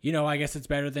 I guess it's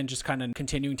better than just kind of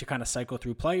continuing to kind of cycle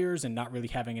through players and not really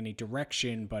having any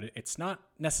direction, but it's not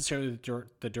necessarily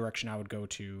the direction I would go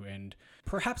to. And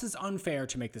perhaps it's unfair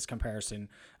to make this comparison,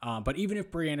 but even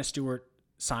if Breanna Stewart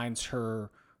signs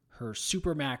her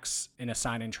Supermax in a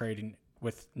sign-and trade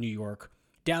with New York,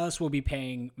 Dallas will be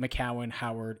paying McCown,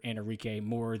 Howard, and Arike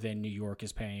more than New York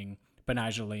is paying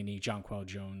Betnijah Laney, Jonquel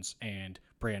Jones, and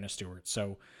Breanna Stewart.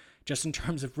 So just in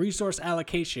terms of resource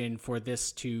allocation for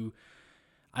this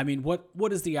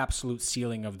what is the absolute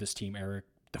ceiling of this team, Eric?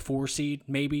 The 4 seed,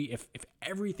 maybe, if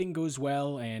everything goes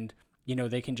well and,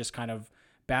 they can just kind of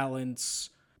balance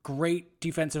great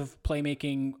defensive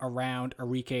playmaking around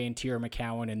Arike and Teaira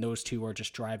McCown, and those two are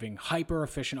just driving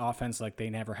hyper-efficient offense like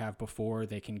they never have before.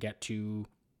 They can get to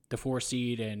the 4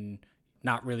 seed and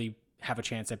not really have a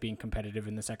chance at being competitive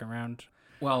in the second round.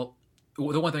 Well,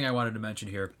 the one thing I wanted to mention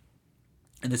here,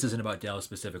 and this isn't about Dallas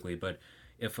specifically, but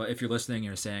if you're listening and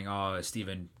you're saying, oh,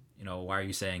 Steven, why are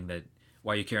you saying that,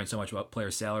 why are you caring so much about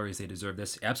players' salaries? They deserve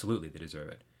this. Absolutely, they deserve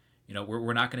it.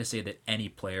 We're not going to say that any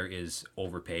player is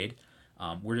overpaid.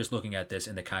 We're just looking at this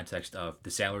in the context of the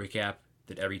salary cap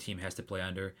that every team has to play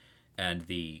under and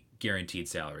the guaranteed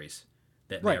salaries.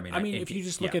 That right. If you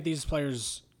just look at these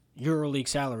players' EuroLeague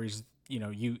salaries,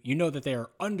 you know that they are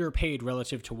underpaid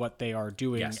relative to what they are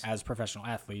doing as professional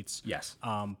athletes. Yes.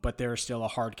 But there's still a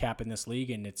hard cap in this league,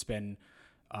 and it's been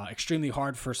extremely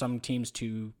hard for some teams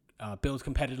to build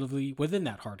competitively within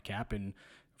that hard cap. And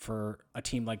for a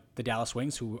team like the Dallas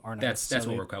Wings, who are not that's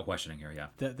what we're questioning here, yeah.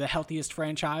 The healthiest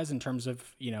franchise in terms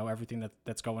of, everything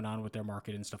that's going on with their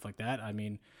market and stuff like that.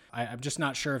 I'm just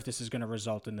not sure if this is going to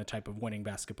result in the type of winning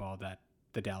basketball that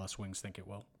the Dallas Wings think it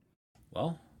will.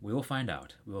 Well, we will find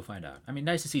out.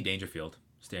 Nice to see Dangerfield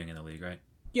staying in the league, right?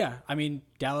 Yeah,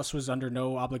 Dallas was under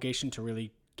no obligation to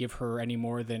really give her any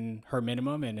more than her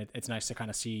minimum, and it's nice to kind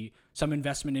of see some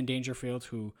investment in Dangerfield,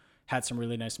 who had some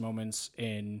really nice moments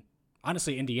in,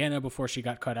 honestly, Indiana before she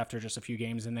got cut after just a few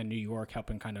games, and then New York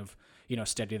helping kind of,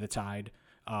 steady the tide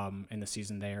in the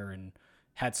season there, and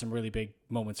had some really big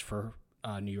moments for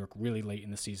New York really late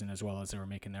in the season as well as they were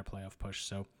making their playoff push.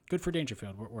 So good for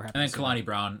Dangerfield. We're happy. And then Kalani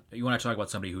Brown, you want to talk about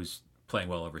somebody who's playing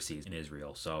well overseas in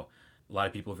Israel. So a lot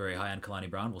of people are very high on Kalani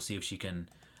Brown. We'll see if she can.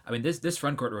 This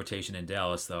front court rotation in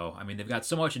Dallas, though, they've got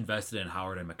so much invested in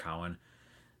Howard and McCown.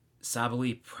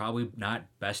 Sabally probably not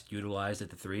best utilized at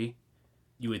the 3.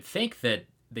 You would think that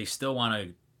they still want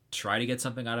to try to get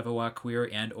something out of Awak Queer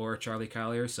and or Charlie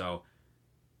Collier. So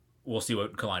we'll see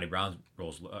what Kalani Brown's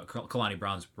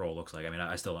role looks like.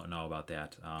 I still don't know about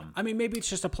that. Maybe it's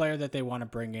just a player that they want to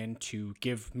bring in to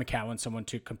give McCown someone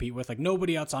to compete with. Like,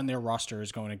 nobody else on their roster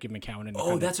is going to give McCown any.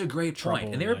 Oh, that's a great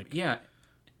point.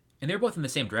 And they're both in the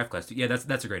same draft class. Yeah,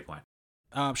 that's a great point.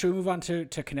 Should we move on to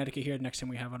Connecticut here? Next thing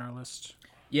we have on our list.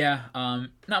 Yeah,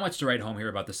 not much to write home here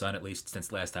about the Sun, at least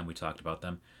since last time we talked about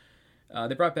them.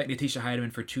 They brought back Natisha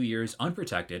Hiedeman for 2 years,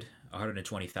 unprotected,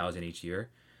 $120,000 each year.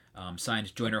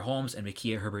 Signed Joyner Holmes and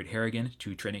Makia Herbert Harrigan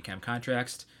to training camp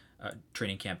contracts.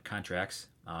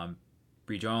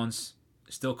 Bree Jones,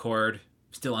 still cored,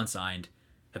 still unsigned.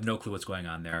 Have no clue what's going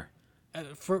on there.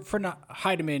 For not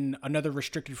Hiedeman, another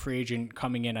restricted free agent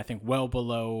coming in, I think, well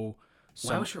below.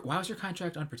 Why was her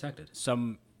contract unprotected?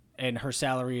 And her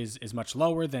salary is much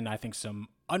lower than, I think, some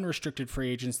unrestricted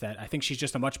free agents that I think she's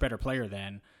just a much better player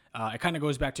than. It kind of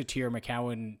goes back to Teaira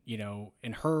McCown,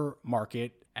 in her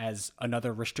market as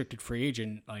another restricted free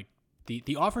agent. Like,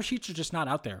 the offer sheets are just not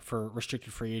out there for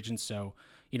restricted free agents. So,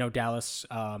 Dallas,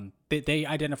 they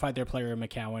identified their player in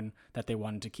McCown that they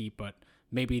wanted to keep, but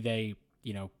maybe they,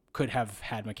 could have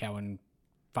had McCown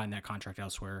find that contract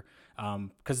elsewhere.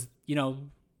 Because,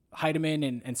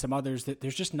 Hiedeman and some others, that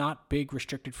there's just not big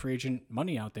restricted free agent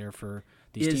money out there for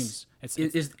these teams.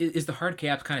 Is the hard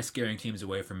cap kind of scaring teams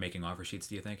away from making offer sheets,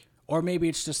 do you think? Or maybe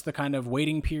it's just the kind of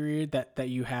waiting period that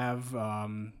you have.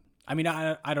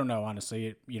 I don't know,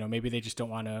 honestly. Maybe they just don't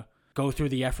want to go through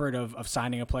the effort of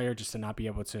signing a player just to not be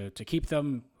able to keep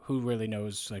them. Who really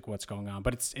knows like what's going on?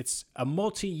 But it's a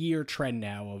multi-year trend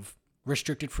now of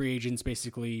restricted free agents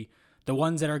basically the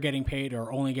ones that are getting paid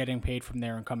are only getting paid from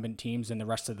their incumbent teams, and the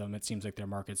rest of them, it seems like their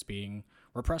market's being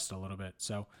repressed a little bit.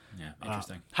 So, yeah,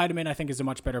 interesting. Heidemann, I think, is a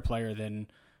much better player than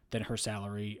her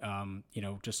salary.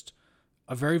 Just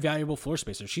a very valuable floor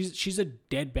spacer. She's a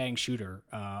dead bang shooter,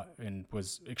 and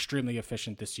was extremely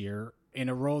efficient this year in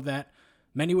a role that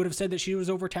many would have said that she was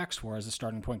overtaxed for as a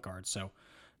starting point guard. So,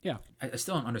 yeah. I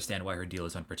still don't understand why her deal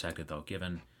is unprotected, though,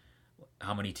 given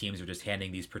how many teams are just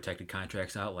handing these protected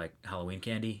contracts out like Halloween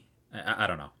candy. I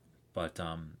don't know. But,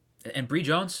 and Bree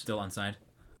Jones, still unsigned.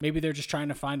 Maybe they're just trying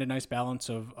to find a nice balance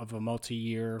of a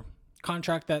multi-year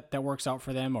contract that works out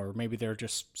for them, or maybe they're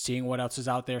just seeing what else is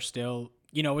out there still.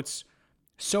 It's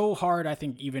so hard, I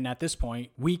think, even at this point,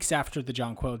 weeks after the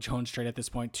Jonquel Jones trade at this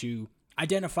point, to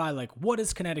identify, like, what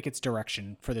is Connecticut's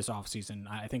direction for this offseason.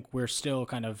 I think we're still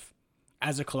kind of,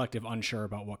 as a collective, unsure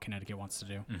about what Connecticut wants to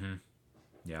do. Mm-hmm.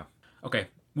 Yeah. Okay,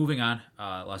 moving on.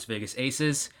 Las Vegas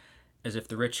Aces. As if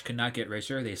the rich could not get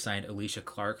richer, they signed Alicia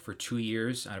Clark for 2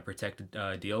 years on a protected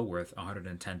deal worth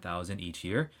 $110,000 each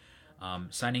year.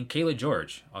 Signing Kayla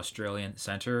George, Australian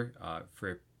center,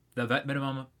 for the vet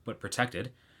minimum but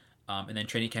protected. And then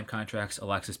training camp contracts,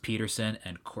 Alexis Peterson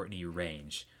and Courtney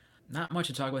Range. Not much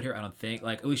to talk about here, I don't think.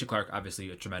 Like, Alicia Clark, obviously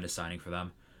a tremendous signing for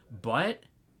them. But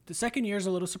the second year is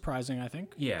a little surprising, I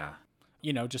think. Yeah.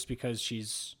 Just because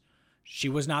she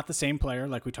was not the same player,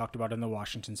 like we talked about in the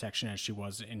Washington section, as she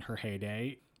was in her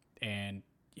heyday, and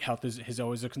health is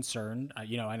always a concern.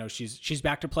 I know she's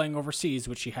back to playing overseas,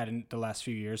 which she hadn't the last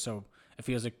few years, so it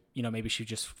feels like maybe she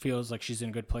just feels like she's in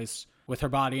a good place with her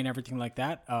body and everything like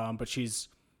that. But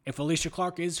if Alicia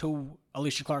Clark is who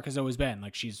Alicia Clark has always been,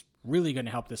 like, she's really going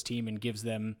to help this team and gives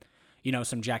them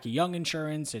some Jackie Young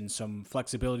insurance and some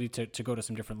flexibility to go to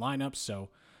some different lineups. So,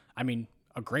 I mean,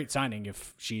 a great signing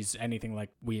if she's anything like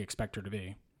we expect her to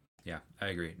be. Yeah, I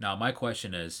agree. Now, my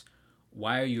question is,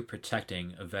 why are you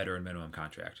protecting a veteran minimum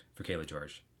contract for Kayla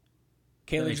George?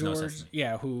 Kayla George,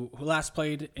 who last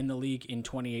played in the league in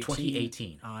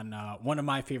 2018 on one of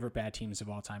my favorite bad teams of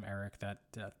all time, Eric, that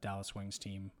Dallas Wings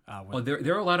team.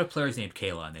 There are a lot of players named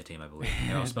Kayla on that team, I believe.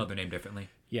 They all spelled their name differently.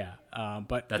 Yeah,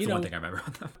 but that's the one thing I remember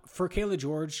about them. For Kayla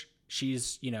George,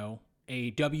 she's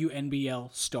a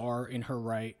WNBL star in her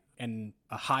right and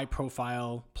a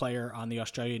high-profile player on the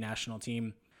Australian national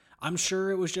team. I'm sure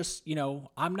it was just,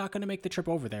 I'm not going to make the trip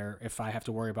over there if I have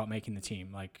to worry about making the team.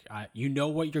 Like,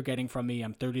 what you're getting from me.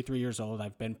 I'm 33 years old.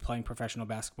 I've been playing professional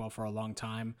basketball for a long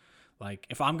time. Like,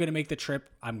 if I'm going to make the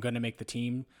trip, I'm going to make the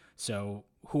team. So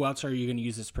who else are you going to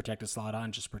use this protected slot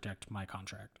on? Just protect my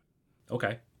contract.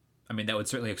 Okay. I mean, that would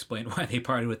certainly explain why they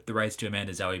parted with the rights to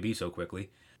Amanda Zahui so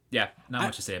quickly. Yeah, not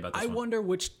much to say about this one. I wonder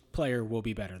which player will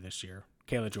be better this year,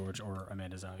 Kayla George or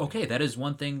Amanda Zahui. Okay, that is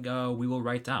one thing we will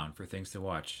write down for things to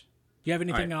watch. Do you have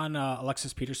anything on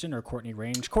Alexis Peterson or Courtney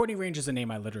Range? Courtney Range is a name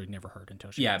I literally never heard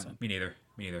until she was in. Me neither.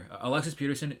 Alexis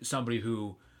Peterson, somebody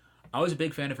who I was a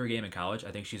big fan of her game in college.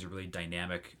 I think she's a really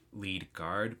dynamic lead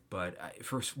guard, but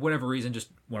for whatever reason, just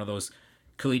one of those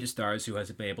collegiate stars who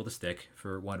hasn't been able to stick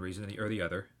for one reason or the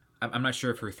other. I'm not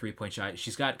sure if her three-point shot,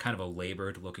 she's got kind of a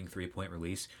labored-looking three-point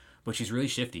release, but she's really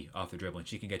shifty off the dribbling.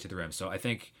 She can get to the rim. So I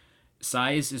think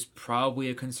size is probably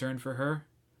a concern for her.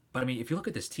 But, I mean, if you look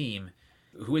at this team,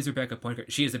 who is their backup point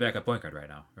guard? She is the backup point guard right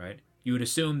now, right? You would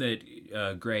assume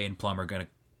that Gray and Plum are going to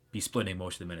be splitting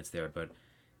most of the minutes there, but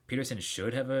Peterson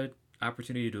should have an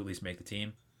opportunity to at least make the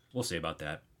team. We'll see about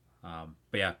that. But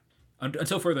yeah,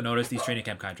 until further notice, these training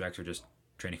camp contracts are just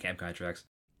training camp contracts.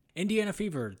 Indiana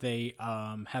Fever, they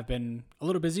have been a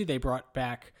little busy. They brought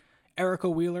back Erica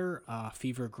Wheeler,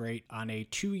 Fever great, on a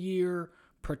 2-year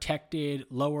protected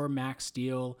lower max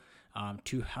deal.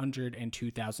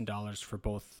 $202,000 for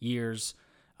both years.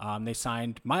 They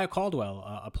signed Maya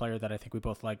Caldwell, a player that I think we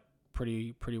both like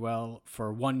pretty well,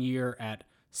 for 1 year at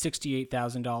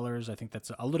 $68,000. I think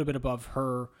that's a little bit above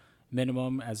her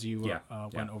minimum, as you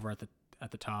went over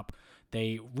at the top.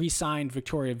 They re-signed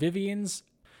Victoria Vivians.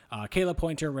 Kayla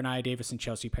Pointer, Renaya Davis, and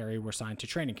Chelsea Perry were signed to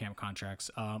training camp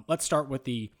contracts. Let's start with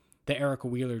the Erica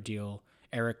Wheeler deal.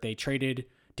 Eric, they traded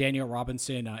Danielle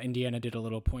Robinson. Indiana did a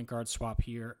little point guard swap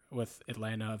here with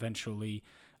Atlanta eventually.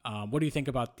 What do you think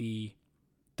about the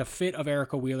fit of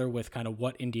Erica Wheeler with kind of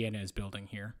what Indiana is building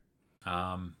here?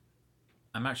 I'm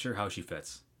not sure how she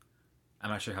fits.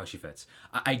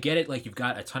 I get it. Like, you've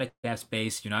got a ton of cap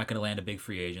space. You're not going to land a big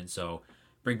free agent. So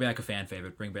bring back a fan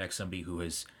favorite. Bring back somebody who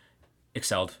has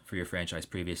excelled for your franchise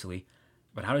previously.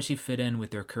 But how does she fit in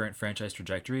with their current franchise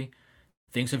trajectory?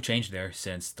 Things have changed there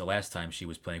since the last time she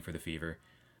was playing for the Fever.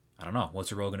 I don't know. What's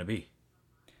her role going to be?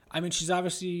 I mean, she's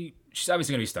obviously going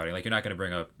to be starting. Like, you're not going to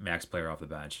bring a max player off the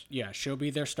bench. Yeah, she'll be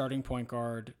their starting point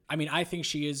guard. I mean, I think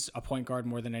she is a point guard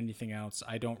more than anything else.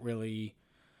 I'm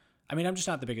just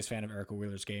not the biggest fan of Erica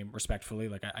Wheeler's game, respectfully.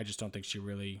 Like, I just don't think she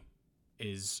really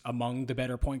is among the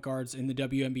better point guards in the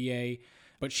WNBA.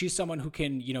 But she's someone who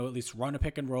can, at least run a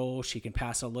pick and roll. She can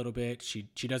pass a little bit.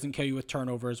 She doesn't kill you with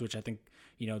turnovers, which I think,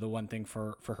 the one thing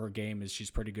for her game is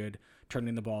she's pretty good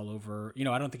turning the ball over.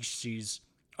 I don't think she's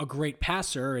a great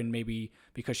passer, and maybe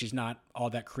because she's not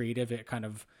all that creative, it kind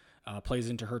of plays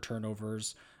into her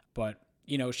turnovers. But,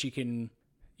 she can,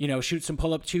 shoot some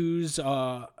pull-up twos.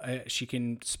 She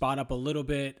can spot up a little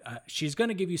bit. She's going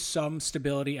to give you some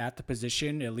stability at the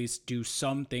position, at least do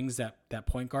some things that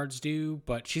point guards do.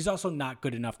 But she's also not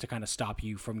good enough to kind of stop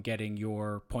you from getting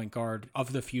your point guard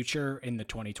of the future in the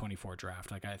 2024 draft.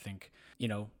 Like, I think,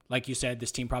 like you said,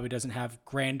 this team probably doesn't have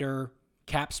grander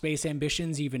cap space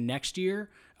ambitions even next year,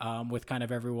 with kind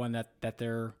of everyone that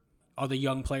they're all the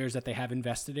young players that they have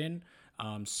invested in.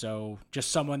 So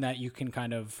just someone that you can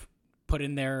kind of put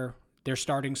in their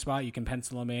starting spot. You can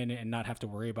pencil them in and not have to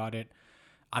worry about it.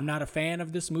 I'm not a fan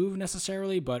of this move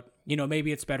necessarily, but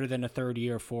maybe it's better than a third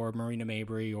year for Marina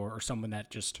Mabry or someone that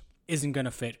just isn't going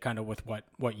to fit kind of with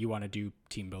what you want to do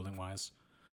team building wise.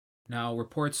 Now,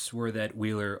 reports were that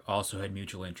Wheeler also had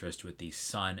mutual interest with the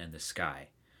Sun and the Sky.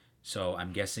 So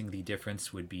I'm guessing the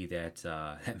difference would be that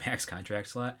max contract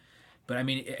slot. But I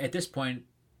mean, at this point,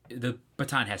 the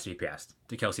baton has to be passed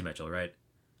to Kelsey Mitchell, right?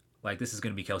 Like, this is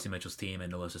going to be Kelsey Mitchell's team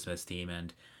and Alyssa Smith's team,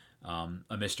 and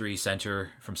a mystery center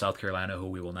from South Carolina who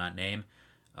we will not name,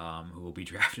 who will be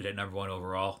drafted at number 1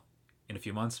 overall in a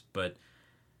few months. But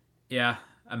yeah,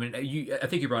 I mean, I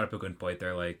think you brought up a good point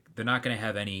there. Like, they're not going to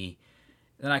have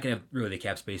really the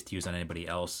cap space to use on anybody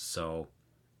else. So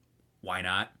why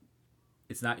not?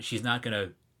 She's not going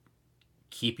to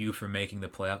keep you from making the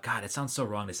playoff. God, it sounds so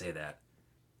wrong to say that.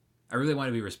 I really want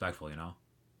to be respectful,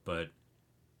 but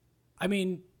I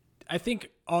mean, I think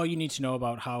all you need to know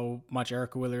about how much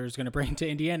Erica Wheeler is going to bring to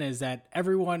Indiana is that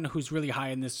everyone who's really high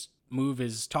in this move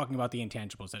is talking about the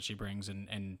intangibles that she brings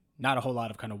and not a whole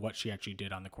lot of kind of what she actually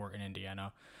did on the court in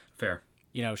Indiana. Fair.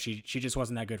 She just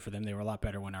wasn't that good for them. They were a lot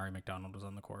better when Ari McDonald was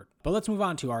on the court. But let's move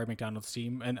on to Ari McDonald's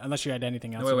team, and unless you had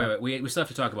anything else. Wait. We still have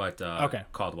to talk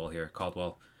about Caldwell here.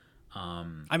 Caldwell.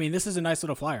 I mean, this is a nice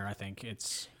little flyer. I think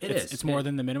it's more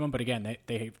than the minimum, but again,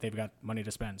 they've got money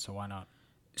to spend, so why not?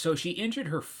 So she injured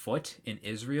her foot in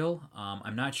Israel.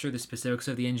 I'm not sure the specifics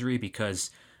of the injury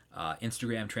because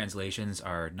Instagram translations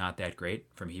are not that great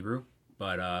from Hebrew.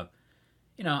 But I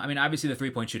mean, obviously the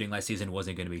 3-point shooting last season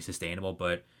wasn't going to be sustainable,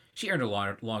 but she earned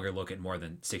a longer look at more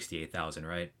than $68,000,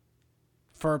 right?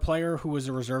 For a player who was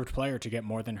a reserved player to get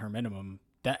more than her minimum,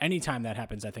 that anytime that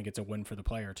happens, I think it's a win for the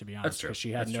player, to be honest. That's true. Because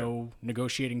she had no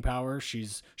negotiating power.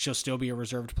 She'll still be a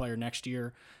reserved player next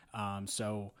year.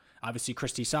 So obviously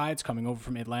Christy Sides coming over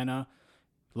from Atlanta,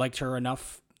 liked her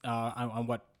enough on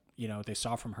what they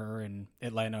saw from her, and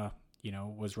Atlanta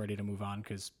was ready to move on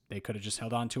because they could have just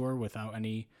held on to her without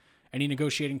any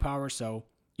negotiating power. So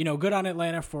good on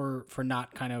Atlanta for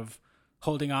not kind of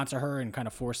holding on to her and kind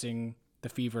of forcing the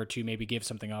Fever to maybe give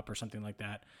something up or something like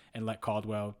that and let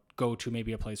Caldwell go to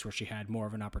maybe a place where she had more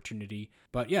of an opportunity.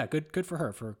 But yeah, good for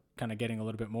her for kind of getting a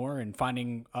little bit more and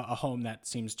finding a home that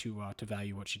seems to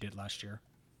value what she did last year.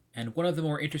 And one of the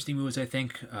more interesting moves, I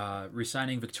think,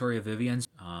 re-signing Victoria Vivian.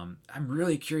 I'm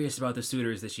really curious about the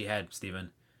suitors that she had,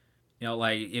 Steven.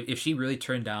 Like, if she really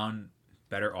turned down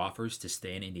better offers to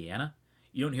stay in Indiana,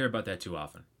 you don't hear about that too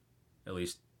often, at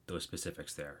least those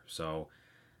specifics there. So,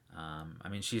 I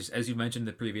mean, she's, as you mentioned in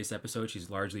the previous episode, she's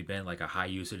largely been like a high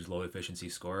usage, low efficiency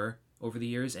scorer over the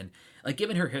years. And like,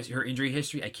 given her injury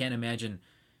history, I can't imagine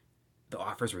the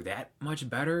offers were that much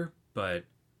better, but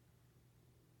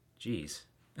geez.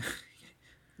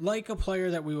 Like a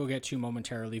player that we will get to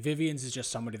momentarily, Vivian's is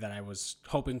just somebody that I was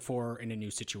hoping for in a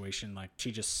new situation. Like,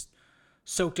 she just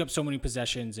soaked up so many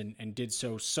possessions and did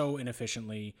so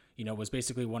inefficiently, was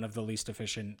basically one of the least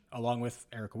efficient, along with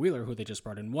Erica Wheeler, who they just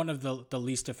brought in, one of the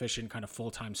least efficient kind of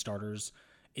full-time starters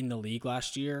in the league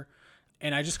last year.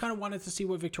 And I just kind of wanted to see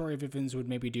what Victoria Vivens would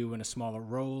maybe do in a smaller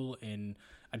role, in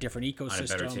a different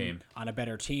ecosystem, on a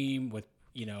better team with,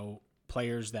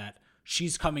 players that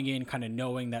she's coming in kind of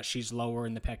knowing that she's lower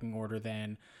in the pecking order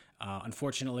than.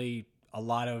 Unfortunately, a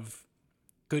lot of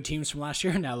good teams from last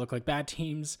year now look like bad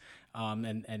teams.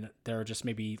 And there are just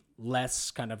maybe less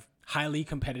kind of highly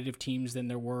competitive teams than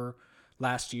there were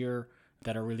last year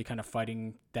that are really kind of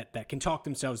fighting, that can talk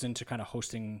themselves into kind of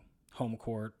hosting home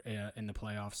court in the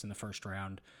playoffs in the first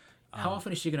round. How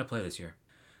often is she going to play this year?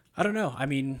 I don't know. I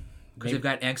mean, because they've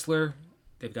got Enxler,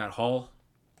 they've got Hall,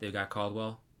 they've got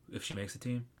Caldwell, if she makes the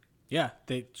team. Yeah,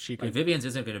 she could. Like Vivian's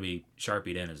isn't going to be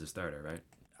sharpied in as a starter, right?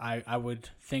 I would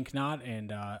think not,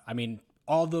 and I mean,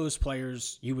 all those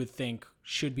players you would think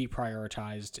should be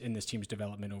prioritized in this team's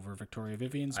development over Victoria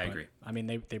Vivian's. I agree. I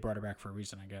mean, they brought her back for a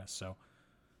reason, I guess. So,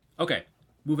 okay,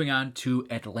 moving on to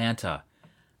Atlanta.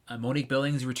 Monique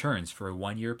Billings returns for a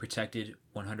 1-year protected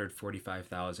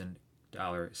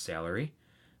 $145,000 salary.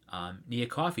 Nia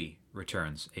Coffey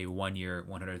returns a 1-year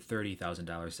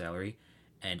 $130,000 salary,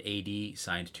 and AD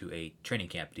signed to a training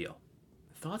camp deal.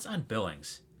 Thoughts on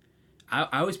Billings?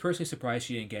 I was personally surprised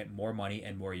she didn't get more money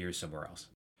and more years somewhere else.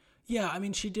 Yeah, I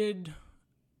mean, she did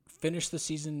finish the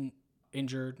season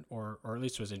injured, or at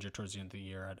least was injured towards the end of the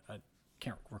year. I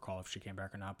can't recall if she came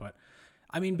back or not. But,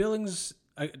 I mean, Billings,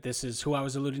 this is who I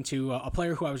was alluding to, a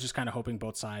player who I was just kind of hoping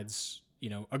both sides,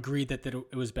 agreed that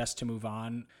it was best to move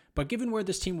on. But given where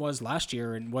this team was last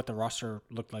year and what the roster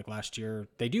looked like last year,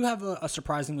 they do have a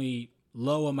surprisingly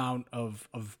low amount of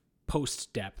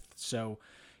post depth. So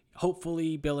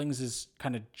hopefully Billings is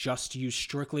kind of just used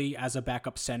strictly as a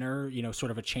backup center, sort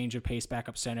of a change of pace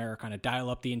backup center, kind of dial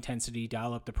up the intensity,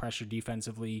 dial up the pressure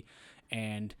defensively,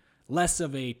 and less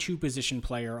of a two-position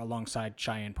player alongside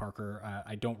Cheyenne Parker.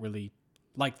 I don't really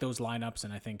like those lineups,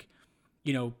 and I think,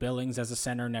 Billings as a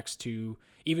center next to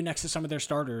some of their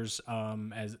starters,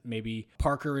 as maybe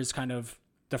Parker is kind of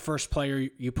the first player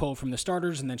you pull from the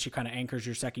starters, and then she kind of anchors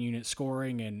your second unit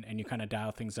scoring, and you kind of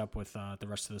dial things up with the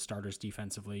rest of the starters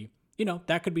defensively.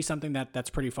 That could be something that's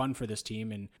pretty fun for this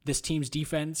team. And this team's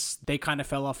defense, they kind of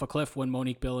fell off a cliff when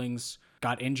Monique Billings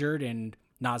got injured and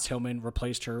Naz Hillman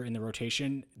replaced her in the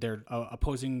rotation. Their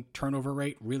opposing turnover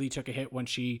rate really took a hit when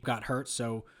she got hurt.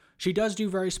 So she does do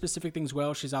very specific things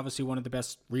well. She's obviously one of the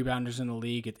best rebounders in the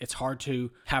league. It's hard to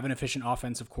have an efficient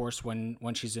offense, of course, when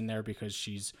she's in there, because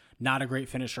she's not a great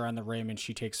finisher on the rim, and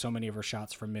she takes so many of her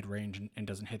shots from mid-range and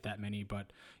doesn't hit that many.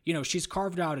 But, she's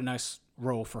carved out a nice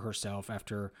role for herself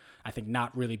after, I think,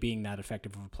 not really being that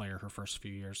effective of a player her first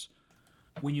few years.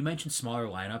 When you mention smaller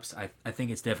lineups, I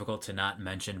think it's difficult to not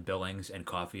mention Billings and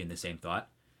Coffey in the same thought.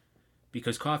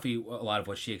 Because Coffey, a lot of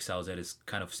what she excels at is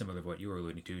kind of similar to what you were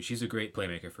alluding to. She's a great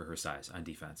playmaker for her size on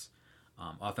defense.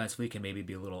 Offensively can maybe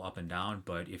be a little up and down,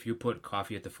 but if you put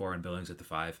Coffey at the 4 and Billings at the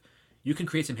 5, you can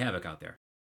create some havoc out there.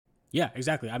 Yeah,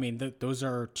 exactly. I mean, those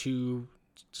are two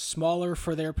smaller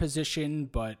for their position,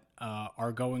 but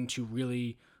are going to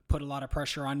really put a lot of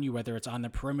pressure on you, whether it's on the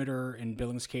perimeter in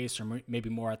Billings' case or maybe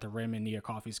more at the rim in Nia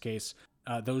Coffey's case.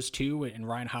 Those two, and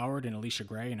Ryan Howard and Alicia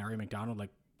Gray and Ari McDonald,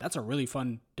 that's a really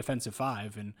fun defensive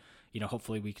 5, and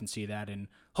hopefully we can see that. And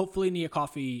hopefully Nia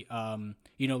Coffey,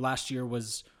 last year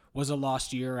was a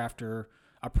lost year after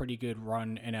a pretty good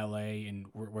run in LA, and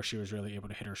where she was really able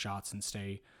to hit her shots and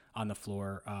stay on the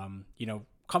floor.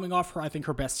 Coming off I think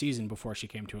her best season before she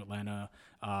came to Atlanta,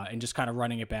 and just kind of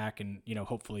running it back, and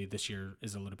hopefully this year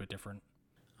is a little bit different.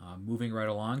 Moving right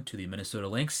along to the Minnesota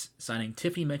Lynx, signing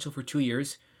Tiffany Mitchell for 2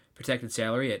 years, protected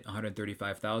salary at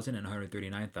 $135,000 and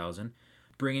 $139,000.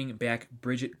 Bringing back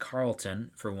Bridget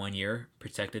Carlton for 1 year,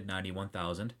 protected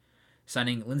 $91,000,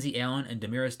 signing Lindsay Allen and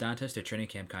Damiris Dantas to training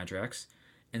camp contracts,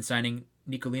 and signing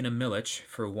Nikolina Milic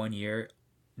for 1 year,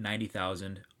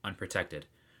 $90,000, unprotected.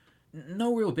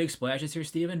 No real big splashes here,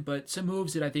 Steven, but some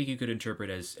moves that I think you could interpret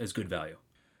as good value.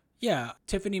 Yeah,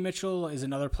 Tiffany Mitchell is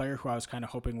another player who I was kind of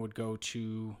hoping would go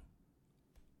to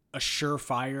a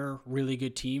surefire, really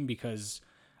good team, because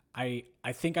I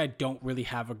think I don't really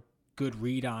have a good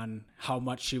read on how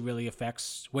much she really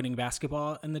affects winning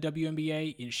basketball in the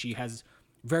WNBA. She has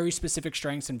very specific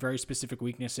strengths and very specific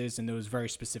weaknesses, and those very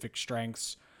specific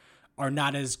strengths are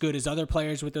not as good as other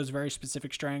players with those very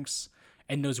specific strengths,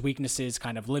 and those weaknesses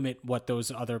kind of limit what those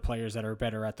other players that are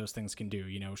better at those things can do.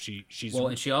 She's well,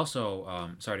 and she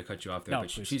also sorry to cut you off there, no,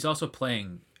 but please. She's also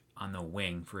playing on the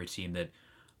wing for a team that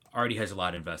already has a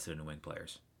lot invested in wing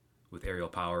players, with Ariel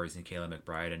Powers and Kayla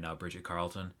McBride and now Bridget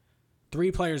Carlton. 3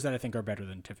 players that I think are better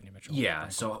than Tiffany Mitchell. Yeah,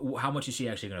 so how much is she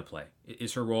actually going to play?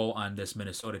 Is her role on this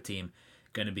Minnesota team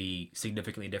going to be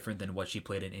significantly different than what she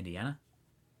played in Indiana?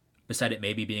 Beside it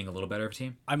maybe being a little better of a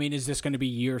team? I mean, is this going to be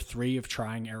year 3 of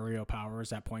trying Ariel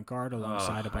Powers at point guard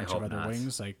alongside a bunch of other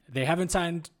wings? They haven't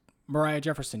signed Mariah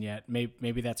Jefferson yet.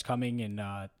 Maybe that's coming,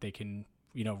 and they can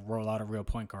roll out a real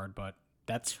point guard, but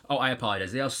that's... Oh, I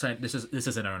apologize. They also signed... This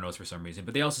isn't on our notes for some reason,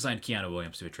 but they also signed Kiana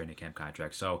Williams to a training camp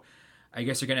contract, so... I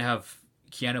guess you're going to have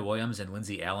Kiana Williams and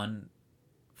Lindsay Allen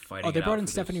fighting. Oh, they brought in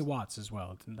Stephanie Watts as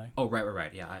well, didn't they? Oh,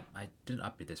 right. Yeah, I didn't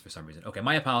update this for some reason. Okay,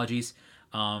 my apologies.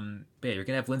 But yeah, you're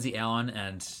going to have Lindsay Allen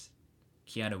and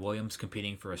Kiana Williams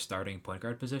competing for a starting point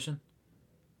guard position,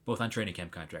 both on training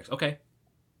camp contracts. Okay.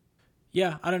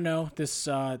 Yeah, I don't know. This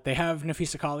they have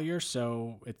Napheesa Collier,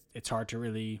 so it's hard to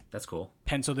really That's cool.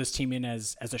 Pencil this team in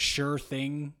as a sure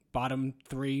thing, bottom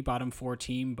 3, bottom 4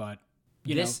 team, but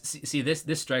this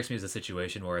strikes me as a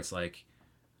situation where it's like,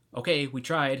 okay, we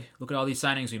tried. Look at all these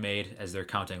signings we made as they're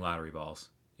counting lottery balls.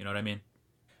 You know what I mean?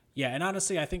 Yeah, and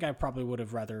honestly, I think I probably would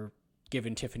have rather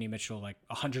given Tiffany Mitchell like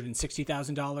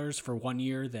 $160,000 for 1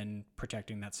 year than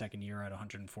protecting that second year at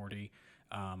 140.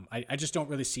 I just don't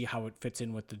really see how it fits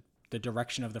in with the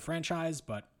direction of the franchise,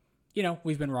 but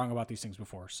we've been wrong about these things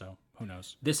before, so who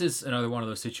knows? This is another one of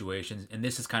those situations, and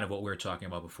this is kind of what we were talking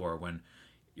about before when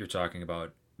you're talking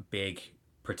about big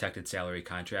protected salary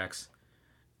contracts.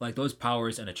 Like those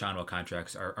Powers and Achonwa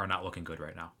contracts are not looking good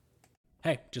right now.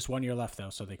 Hey, just 1 year left,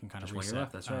 though, so they can kind of reset. 1 year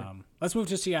left, that's right. Let's move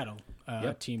to Seattle,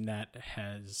 a team that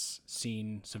has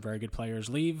seen some very good players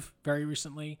leave very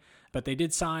recently, but they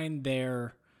did sign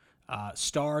their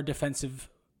star defensive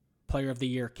player of the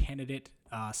year candidate,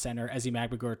 center Ezi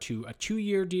Magbegor, to a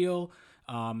 2-year deal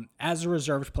as a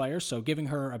reserved player, so giving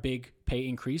her a big pay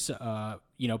increase,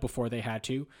 before they had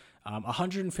to.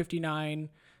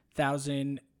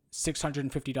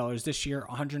 $159,650 this year,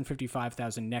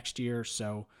 $155,000 next year,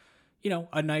 so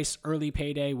a nice early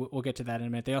payday. We'll get to that in a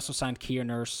minute. They also signed Kia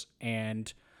Nurse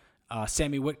and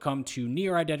Sammy Whitcomb to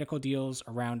near identical deals,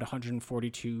 around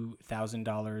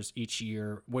 $142,000 each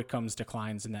year. Whitcomb's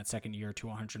declines in that second year to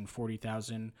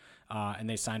 $140,000, and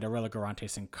they signed Arella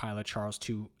Garantes and Kyla Charles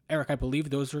to, Eric, I believe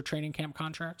those were training camp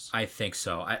contracts? I think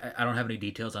so. I don't have any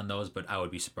details on those, but I would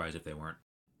be surprised if they weren't.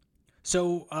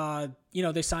 So,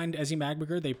 they signed Ezi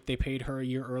Magbegor. They paid her a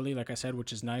year early, like I said,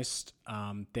 which is nice.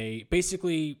 They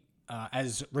basically,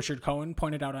 as Richard Cohen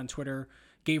pointed out on Twitter,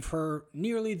 gave her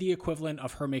nearly the equivalent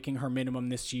of her making her minimum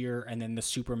this year and then the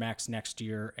Supermax next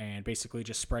year, and basically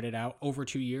just spread it out over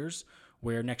 2 years,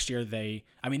 where next year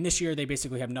this year they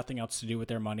basically have nothing else to do with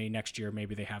their money. Next year,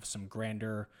 maybe they have some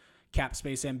grander cap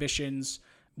space ambitions.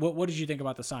 What did you think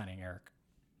about the signing, Eric?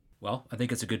 Well, I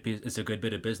think it's a good piece. It's a good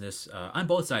bit of business on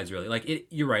both sides, really.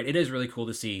 You're right. It is really cool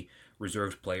to see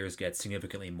reserved players get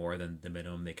significantly more than the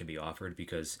minimum they can be offered,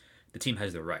 because the team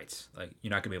has their rights. Like,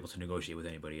 you're not going to be able to negotiate with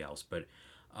anybody else. But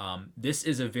this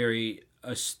is a very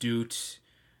astute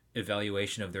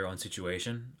evaluation of their own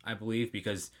situation, I believe,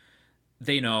 because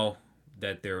they know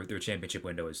that their championship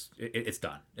window it's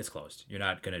done. It's closed. You're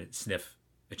not going to sniff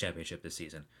a championship this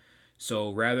season.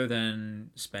 So rather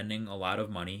than spending a lot of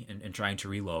money and trying to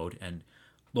reload and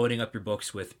loading up your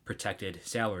books with protected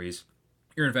salaries,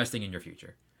 you're investing in your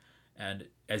future. And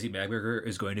Ezi Magbegor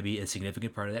is going to be a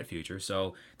significant part of that future.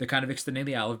 So they're kind of extending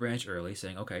the olive branch early,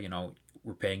 saying, okay,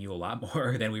 we're paying you a lot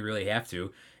more than we really have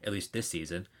to, at least this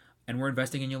season, and we're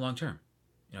investing in you long term.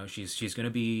 She's going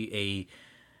to be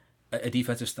a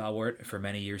defensive stalwart for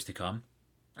many years to come.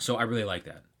 So I really like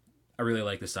that. I really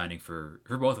like the signing for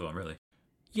both of them, really.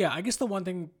 Yeah, I guess the one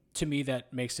thing to me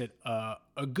that makes it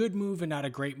a good move and not a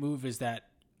great move is that,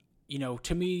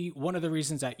 to me, one of the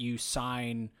reasons that you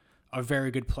sign a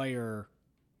very good player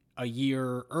a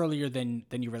year earlier than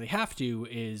you really have to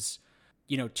is,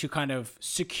 to kind of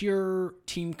secure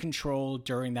team control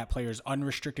during that player's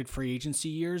unrestricted free agency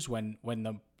years when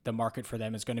the market for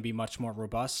them is going to be much more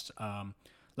robust.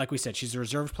 Like we said, she's a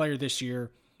reserve player this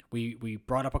year. We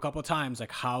brought up a couple of times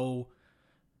like how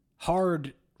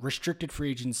hard restricted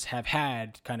free agents have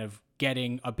had kind of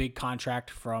getting a big contract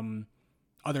from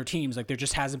other teams. Like, there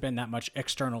just hasn't been that much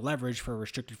external leverage for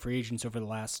restricted free agents over the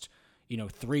last,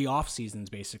 3 off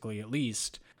seasons, basically, at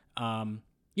least.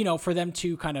 For them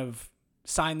to kind of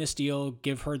sign this deal,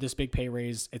 give her this big pay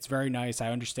raise, it's very nice. I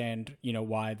understand,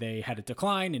 why they had to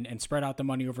decline and spread out the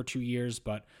money over 2 years,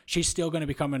 but she's still going to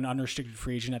become an unrestricted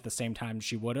free agent at the same time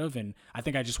she would have. And I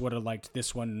think I just would have liked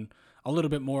this one a little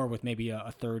bit more with maybe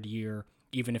a third year,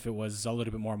 even if it was a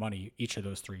little bit more money each of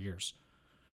those 3 years.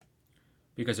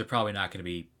 Because they're probably not going to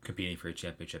be competing for a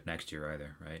championship next year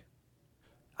either, right?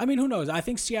 I mean, who knows? I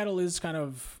think Seattle is kind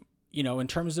of, in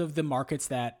terms of the markets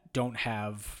that don't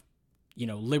have,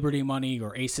 Liberty money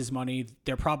or Aces money,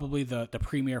 they're probably the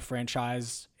premier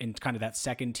franchise in kind of that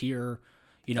second tier.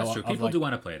 That's true. People do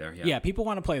want to play there. Yeah, people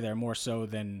want to play there more so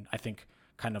than I think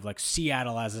kind of like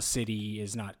Seattle as a city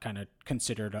is not kind of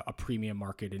considered a premium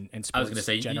market in sports. I was going to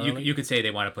say, you could say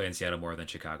they want to play in Seattle more than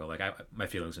Chicago. Like, my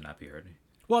feelings would not be hurt.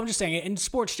 Well, I'm just saying in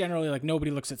sports generally, like,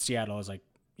 nobody looks at Seattle as like,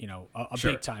 a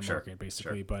big time market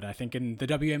basically. Sure. But I think in the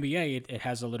WNBA, it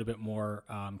has a little bit more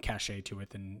cachet to it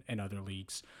than in other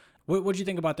leagues. What do you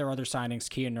think about their other signings,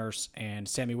 Kia Nurse and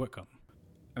Sammy Whitcomb?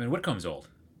 I mean, Whitcomb's old.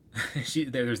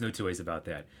 There's no two ways about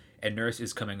that. And Nurse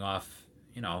is coming off,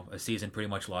 a season pretty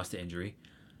much lost to injury.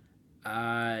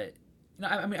 I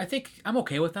think I'm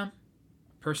okay with them.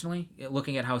 personally,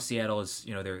 looking at how Seattle is,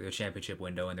 their championship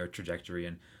window and their trajectory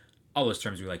and all those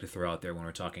terms we like to throw out there when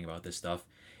we're talking about this stuff.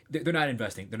 They're not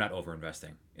investing. They're not over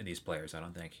investing in these players, I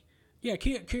don't think. Yeah,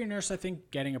 Kieran Nurse, I think,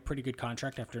 getting a pretty good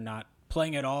contract after not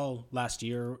playing at all last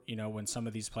year, when some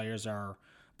of these players are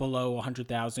below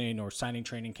 100,000 or signing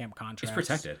training camp contracts. It's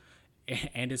protected.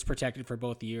 And it's protected for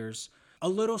both years. A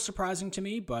little surprising to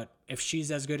me, but if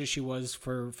she's as good as she was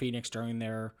for Phoenix during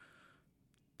their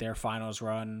finals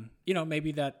run,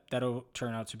 maybe that'll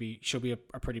turn out to be, she'll be a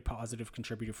pretty positive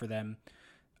contributor for them.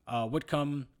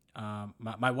 Whitcomb,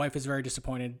 my wife is very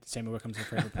disappointed. Sammy Whitcomb's her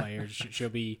favorite player. She'll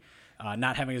be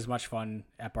not having as much fun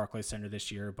at Barclays Center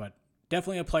this year, but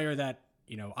definitely a player that,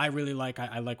 I really like.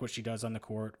 I like what she does on the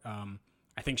court.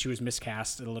 I think she was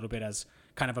miscast a little bit as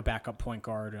kind of a backup point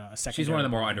guard. She's one of the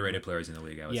more underrated players in the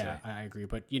league, I would say. Yeah, I agree.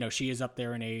 But, she is up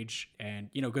there in age, and,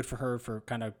 good for her for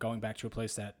kind of going back to a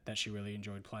place that she really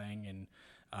enjoyed playing.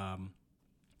 And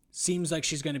seems like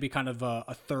she's going to be kind of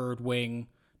a third wing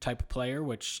type of player,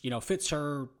 which, fits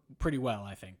her pretty well,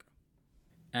 I think.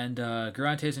 And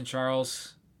Garantes and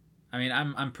Charles, I mean,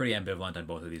 I'm pretty ambivalent on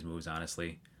both of these moves,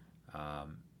 honestly.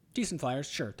 Decent flyers,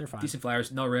 sure, they're fine. Decent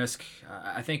flyers, no risk.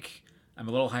 I think I'm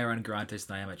a little higher on Garantes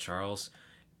than I am at Charles.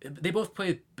 They both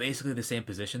play basically the same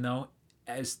position, though,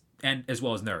 as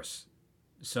well as Nurse.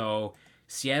 So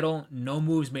Seattle, no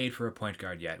moves made for a point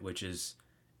guard yet, which is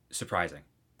surprising.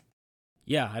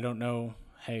 Yeah, I don't know.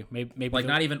 Hey, maybe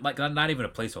not even a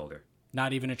placeholder.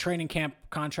 Not even a training camp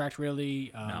contract,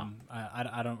 really. No.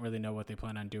 I don't really know what they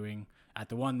plan on doing at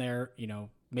the one there.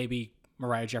 Maybe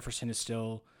Mariah Jefferson is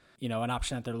still, an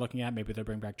option that they're looking at. Maybe they'll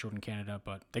bring back Jordan Canada,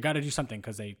 but they got to do something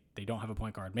because they don't have a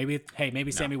point guard. Maybe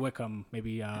Sammy Whitcomb.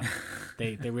 Maybe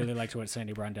they really liked what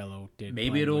Sandy Brondello did.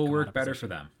 Maybe it'll work better for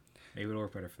them.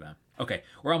 Okay,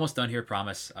 we're almost done here,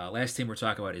 promise. Last team we're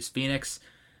talking about is Phoenix.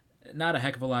 Not a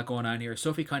heck of a lot going on here.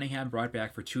 Sophie Cunningham brought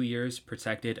back for 2 years,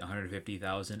 protected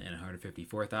 $150,000 and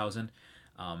 $154,000.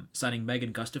 Signing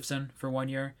Megan Gustafson for 1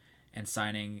 year and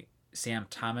signing Sam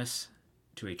Thomas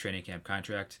to a training camp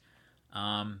contract.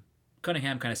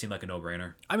 Cunningham kind of seemed like a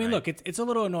no-brainer. I mean, right? Look, it's a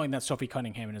little annoying that Sophie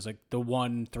Cunningham is like the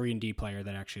one 3-and-D player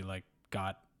that actually like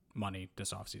got money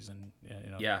this offseason.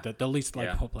 The least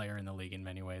likable player in the league in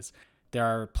many ways. There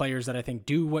are players that I think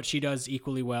do what she does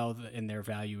equally well, and their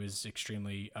value is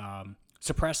extremely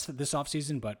suppressed this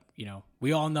offseason. But,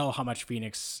 we all know how much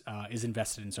Phoenix is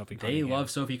invested in Sophie Cunningham. They love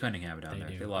Sophie Cunningham down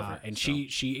there. They love her. And so.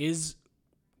 she is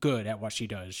good at what she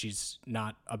does. She's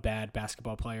not a bad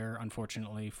basketball player,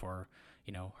 unfortunately, for,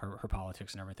 her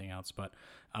politics and everything else. But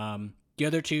the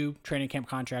other two training camp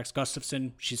contracts,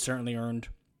 Gustafson, she's certainly earned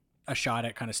a shot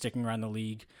at kind of sticking around the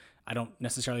league. I don't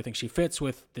necessarily think she fits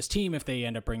with this team if they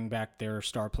end up bringing back their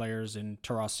star players in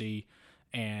Taurasi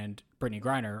and Brittany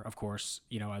Griner, of course,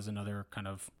 as another kind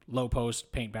of low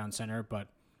post paint bound center. But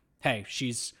hey,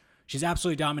 she's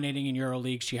absolutely dominating in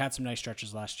EuroLeague. She had some nice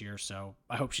stretches last year, so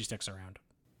I hope she sticks around.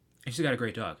 And she's got a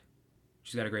great dog.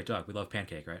 We love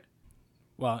Pancake, right?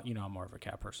 Well, I'm more of a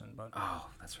cat person, but oh,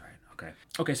 that's right.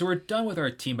 Okay. So we're done with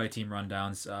our team by team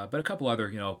rundowns, but a couple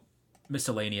other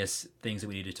miscellaneous things that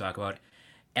we need to talk about.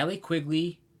 Allie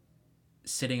Quigley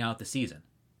sitting out the season.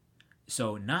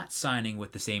 So not signing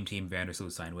with the same team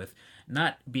Vandersloot signed with,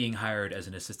 not being hired as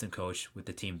an assistant coach with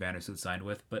the team Vandersloot signed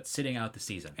with, but sitting out the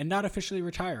season. And not officially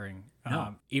retiring,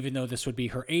 no. Even though this would be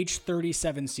her age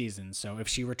 37 season. So if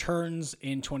she returns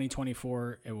in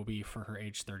 2024, it will be for her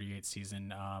age 38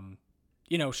 season.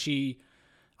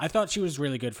 I thought she was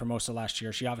really good for most of last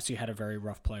year. She obviously had a very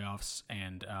rough playoffs,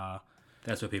 and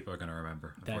that's what people are going to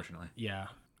remember, unfortunately. Yeah.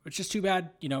 Which is too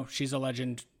bad. She's a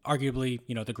legend, arguably,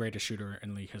 the greatest shooter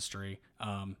in league history.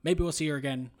 Maybe we'll see her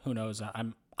again. Who knows?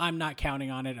 I'm not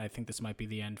counting on it. I think this might be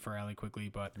the end for Allie Quigley,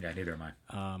 but yeah, neither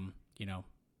am I.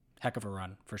 Heck of a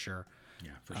run for sure.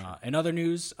 Yeah, for sure. In other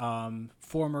news,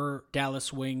 former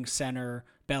Dallas Wing center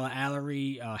Bella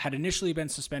Alarie had initially been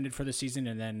suspended for the season,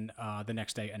 and then the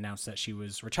next day announced that she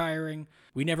was retiring.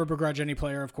 We never begrudge any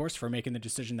player, of course, for making the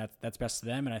decision that's best to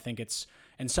them, and I think it's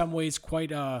in some ways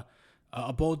quite a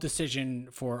bold decision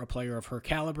for a player of her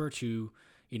caliber to,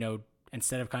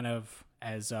 instead of kind of,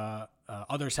 as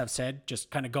others have said,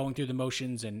 just kind of going through the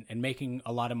motions and making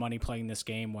a lot of money playing this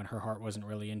game when her heart wasn't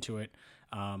really into it,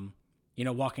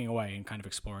 walking away and kind of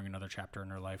exploring another chapter in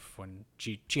her life when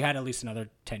she had at least another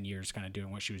 10 years kind of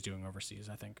doing what she was doing overseas,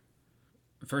 I think.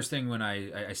 First thing when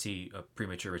I see a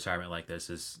premature retirement like this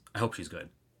is I hope she's good.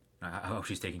 I hope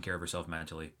she's taking care of herself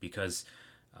mentally, because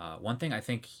one thing I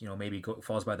think maybe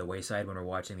falls by the wayside when we're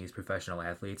watching these professional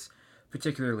athletes,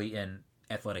 particularly in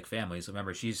athletic families.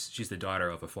 Remember, she's the daughter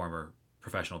of a former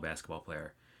professional basketball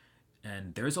player.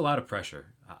 and there's a lot of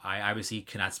pressure. I obviously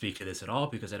cannot speak to this at all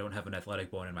because I don't have an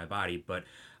athletic bone in my body, but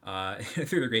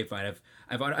through the grapevine,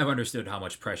 I've understood how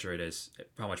much pressure it is,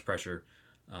 how much pressure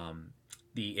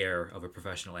the air of a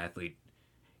professional athlete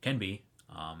can be.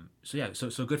 So yeah,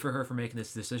 so good for her for making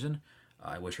this decision.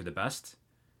 I wish her the best.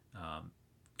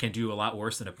 Can do a lot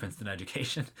worse than a Princeton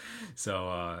education.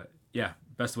 So yeah,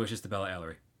 best wishes to Bella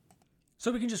Alarie.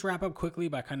 So we can just wrap up quickly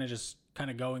by kind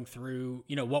of going through,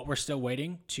 what we're still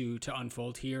waiting to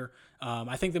unfold here.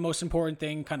 I think the most important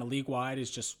thing kind of league wide is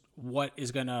just what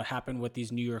is going to happen with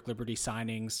these New York Liberty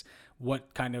signings,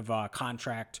 what kind of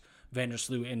contract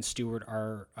Vandersloot and Stewart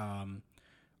are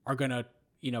going to,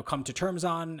 come to terms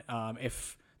on.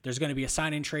 If there's going to be a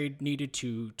sign-in trade needed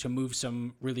to move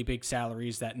some really big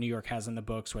salaries that New York has in the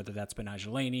books, whether that's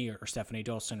Betnijah Laney or Stephanie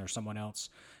Dolson or someone else,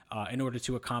 in order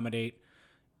to accommodate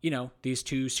these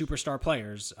two superstar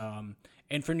players.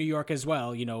 And for New York as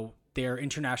well, they're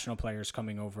international players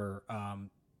coming over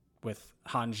with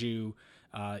Hanju,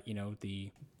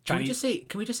 the Chinese.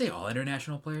 Can we just say all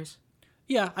international players?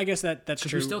 Yeah, I guess that's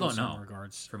true. We still don't know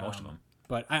regards for most of them.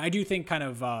 But I do think kind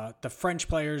of the French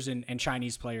players and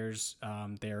Chinese players,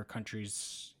 their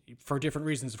countries, for different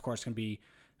reasons, of course, can be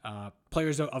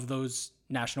players of those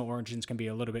national origins can be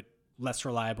a little bit less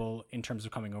reliable in terms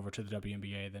of coming over to the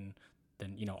WNBA than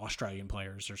Australian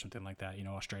players or something like that.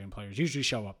 Australian players usually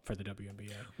show up for the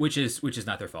WNBA, which is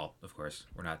not their fault, of course.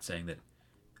 We're not saying that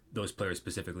those players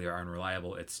specifically are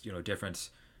unreliable. It's different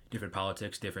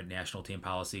politics, different national team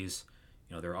policies.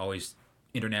 There are always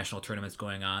international tournaments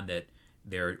going on that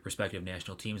their respective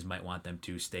national teams might want them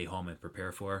to stay home and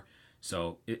prepare for.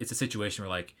 So it's a situation where,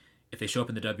 like, if they show up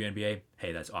in the WNBA,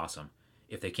 hey, that's awesome.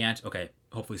 If they can't, okay,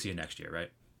 hopefully see you next year, right?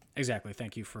 Exactly.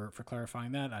 Thank you for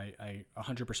clarifying that. I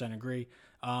 100% agree.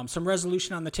 Some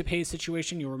resolution on the Tip Hayes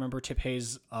situation. You'll remember Tip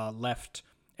Hayes left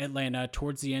Atlanta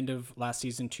towards the end of last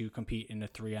season to compete in a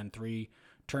 3-on-3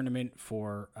 tournament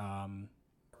for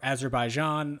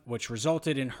Azerbaijan, which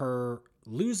resulted in her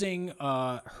losing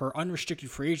her unrestricted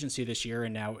free agency this year,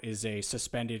 and now is a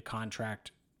suspended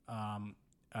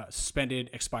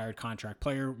expired contract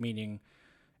player, meaning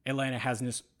Atlanta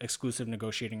has exclusive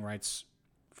negotiating rights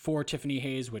for Tiffany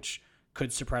Hayes, which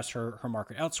could suppress her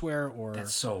market elsewhere, or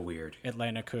that's so weird.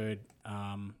 Atlanta could,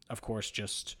 of course,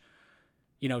 just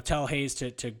tell Hayes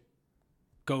to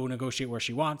go negotiate where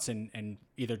she wants and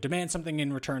either demand something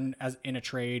in return as in a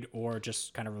trade, or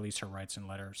just kind of release her rights and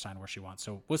let her sign where she wants.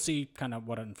 So we'll see kind of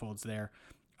what unfolds there.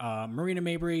 Marina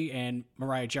Mabrey and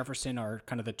Mariah Jefferson are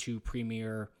kind of the two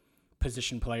premier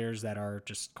position players that are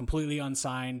just completely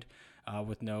unsigned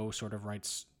with no sort of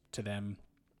rights to them.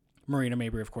 Marina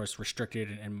Mabrey, of course, restricted,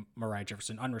 and Mariah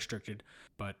Jefferson unrestricted.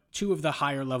 But two of the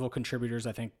higher level contributors,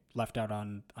 I think, left out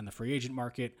on the free agent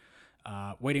market.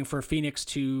 Waiting for Phoenix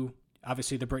to,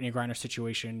 obviously, the Brittany Griner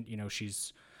situation.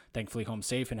 She's thankfully home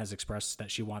safe and has expressed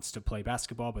that she wants to play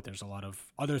basketball, but there's a lot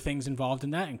of other things involved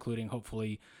in that, including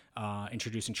hopefully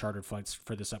introducing chartered flights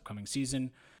for this upcoming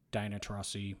season. Diana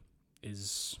Taurasi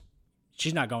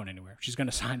she's not going anywhere. She's going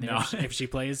to sign there if she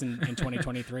plays in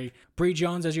 2023. Bree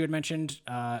Jones, as you had mentioned,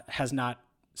 has not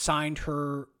signed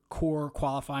her core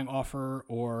qualifying offer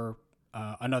or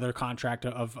another contract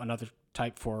of another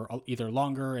type for either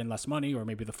longer and less money, or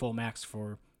maybe the full max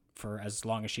for as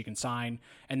long as she can sign.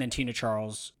 And then Tina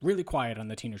Charles, really quiet on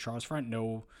the Tina Charles front.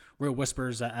 No real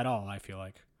whispers at all, I feel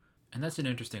like. And that's an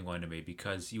interesting one to me,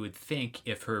 because you would think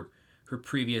if her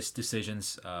previous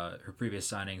decisions, her previous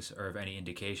signings are of any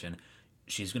indication,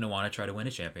 she's going to want to try to win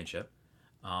a championship.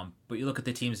 But you look at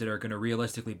the teams that are going to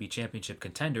realistically be championship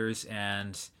contenders,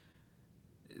 and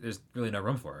there's really no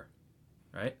room for her,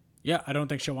 right? Yeah, I don't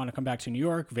think she'll want to come back to New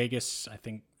York. Vegas, I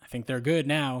think they're good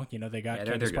now. They got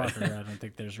Candace Parker. I don't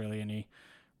think there's really any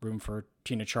room for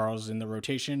Tina Charles in the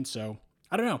rotation. So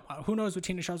I don't know. Who knows what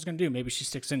Tina Charles is going to do? Maybe she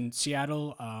sticks in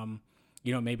Seattle.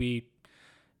 Maybe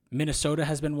Minnesota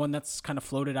has been one that's kind of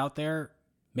floated out there.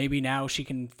 Maybe now she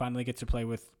can finally get to play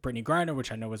with Brittany Griner,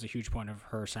 which I know was a huge point of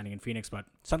her signing in Phoenix, but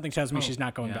something tells me she's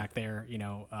not going back there.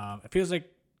 It feels like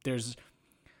there's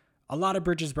a lot of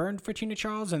bridges burned for Tina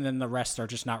Charles, and then the rest are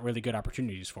just not really good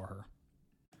opportunities for her.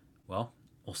 Well,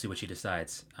 we'll see what she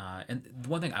decides. And the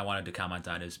one thing I wanted to comment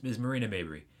on is Marina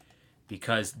Mabrey,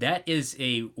 because that is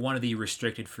one of the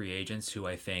restricted free agents who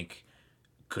I think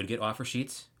could get offer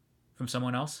sheets from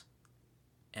someone else.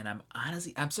 And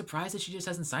I'm surprised that she just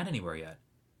hasn't signed anywhere yet.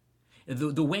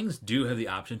 The Wings do have the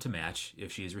option to match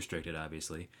if she is restricted,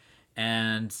 obviously.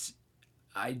 And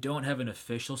I don't have an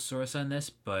official source on this,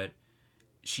 but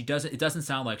it doesn't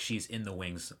sound like she's in the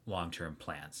Wings' long-term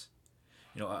plans.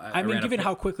 I mean, given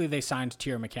how quickly they signed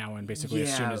Teaira McCowan, basically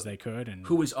as soon as they could, and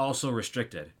who was also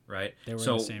restricted, right? They were in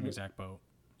the same exact boat.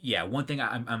 Yeah, one thing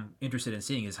I'm interested in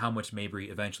seeing is how much Mabry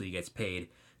eventually gets paid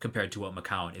compared to what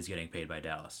McCowan is getting paid by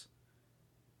Dallas.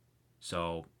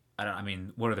 So I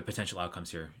mean, what are the potential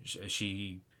outcomes here?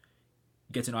 She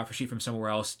gets an offer sheet from somewhere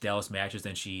else, Dallas matches,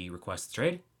 then she requests the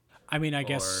trade. I mean, I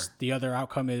guess the other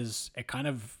outcome is it kind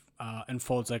of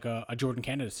unfolds like a Jordan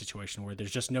Canada situation where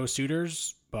there's just no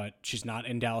suitors, but she's not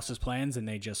in Dallas's plans, and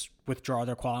they just withdraw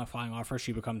their qualifying offer.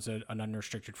 She becomes an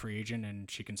unrestricted free agent, and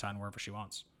she can sign wherever she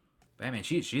wants. I mean,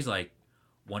 she's like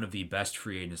one of the best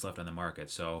free agents left on the market.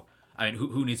 So, I mean,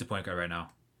 who needs a point guard right now?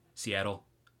 Seattle,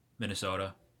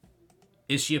 Minnesota.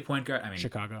 Is she a point guard? I mean,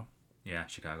 Chicago. Yeah,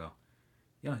 Chicago.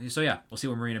 Yeah. So yeah, we'll see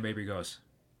where Marina Mabry goes.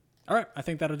 All right, I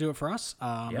think that'll do it for us.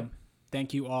 Yep.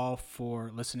 Thank you all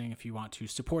for listening. If you want to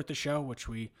support the show, which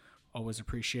we always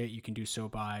appreciate, you can do so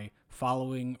by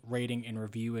following, rating, and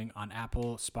reviewing on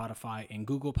Apple, Spotify, and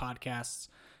Google Podcasts.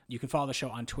 You can follow the show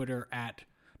on Twitter at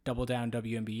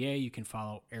DoubleDownWNBA. You can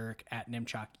follow Eric at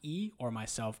NimchokE or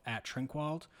myself at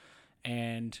Trinkwald.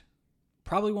 And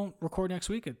probably won't record next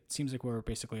week. It seems like we're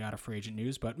basically out of free agent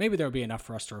news, but maybe there'll be enough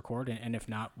for us to record. And if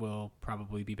not, we'll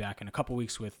probably be back in a couple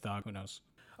weeks with who knows.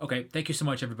 Okay. Thank you so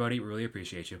much, everybody. We really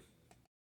appreciate you.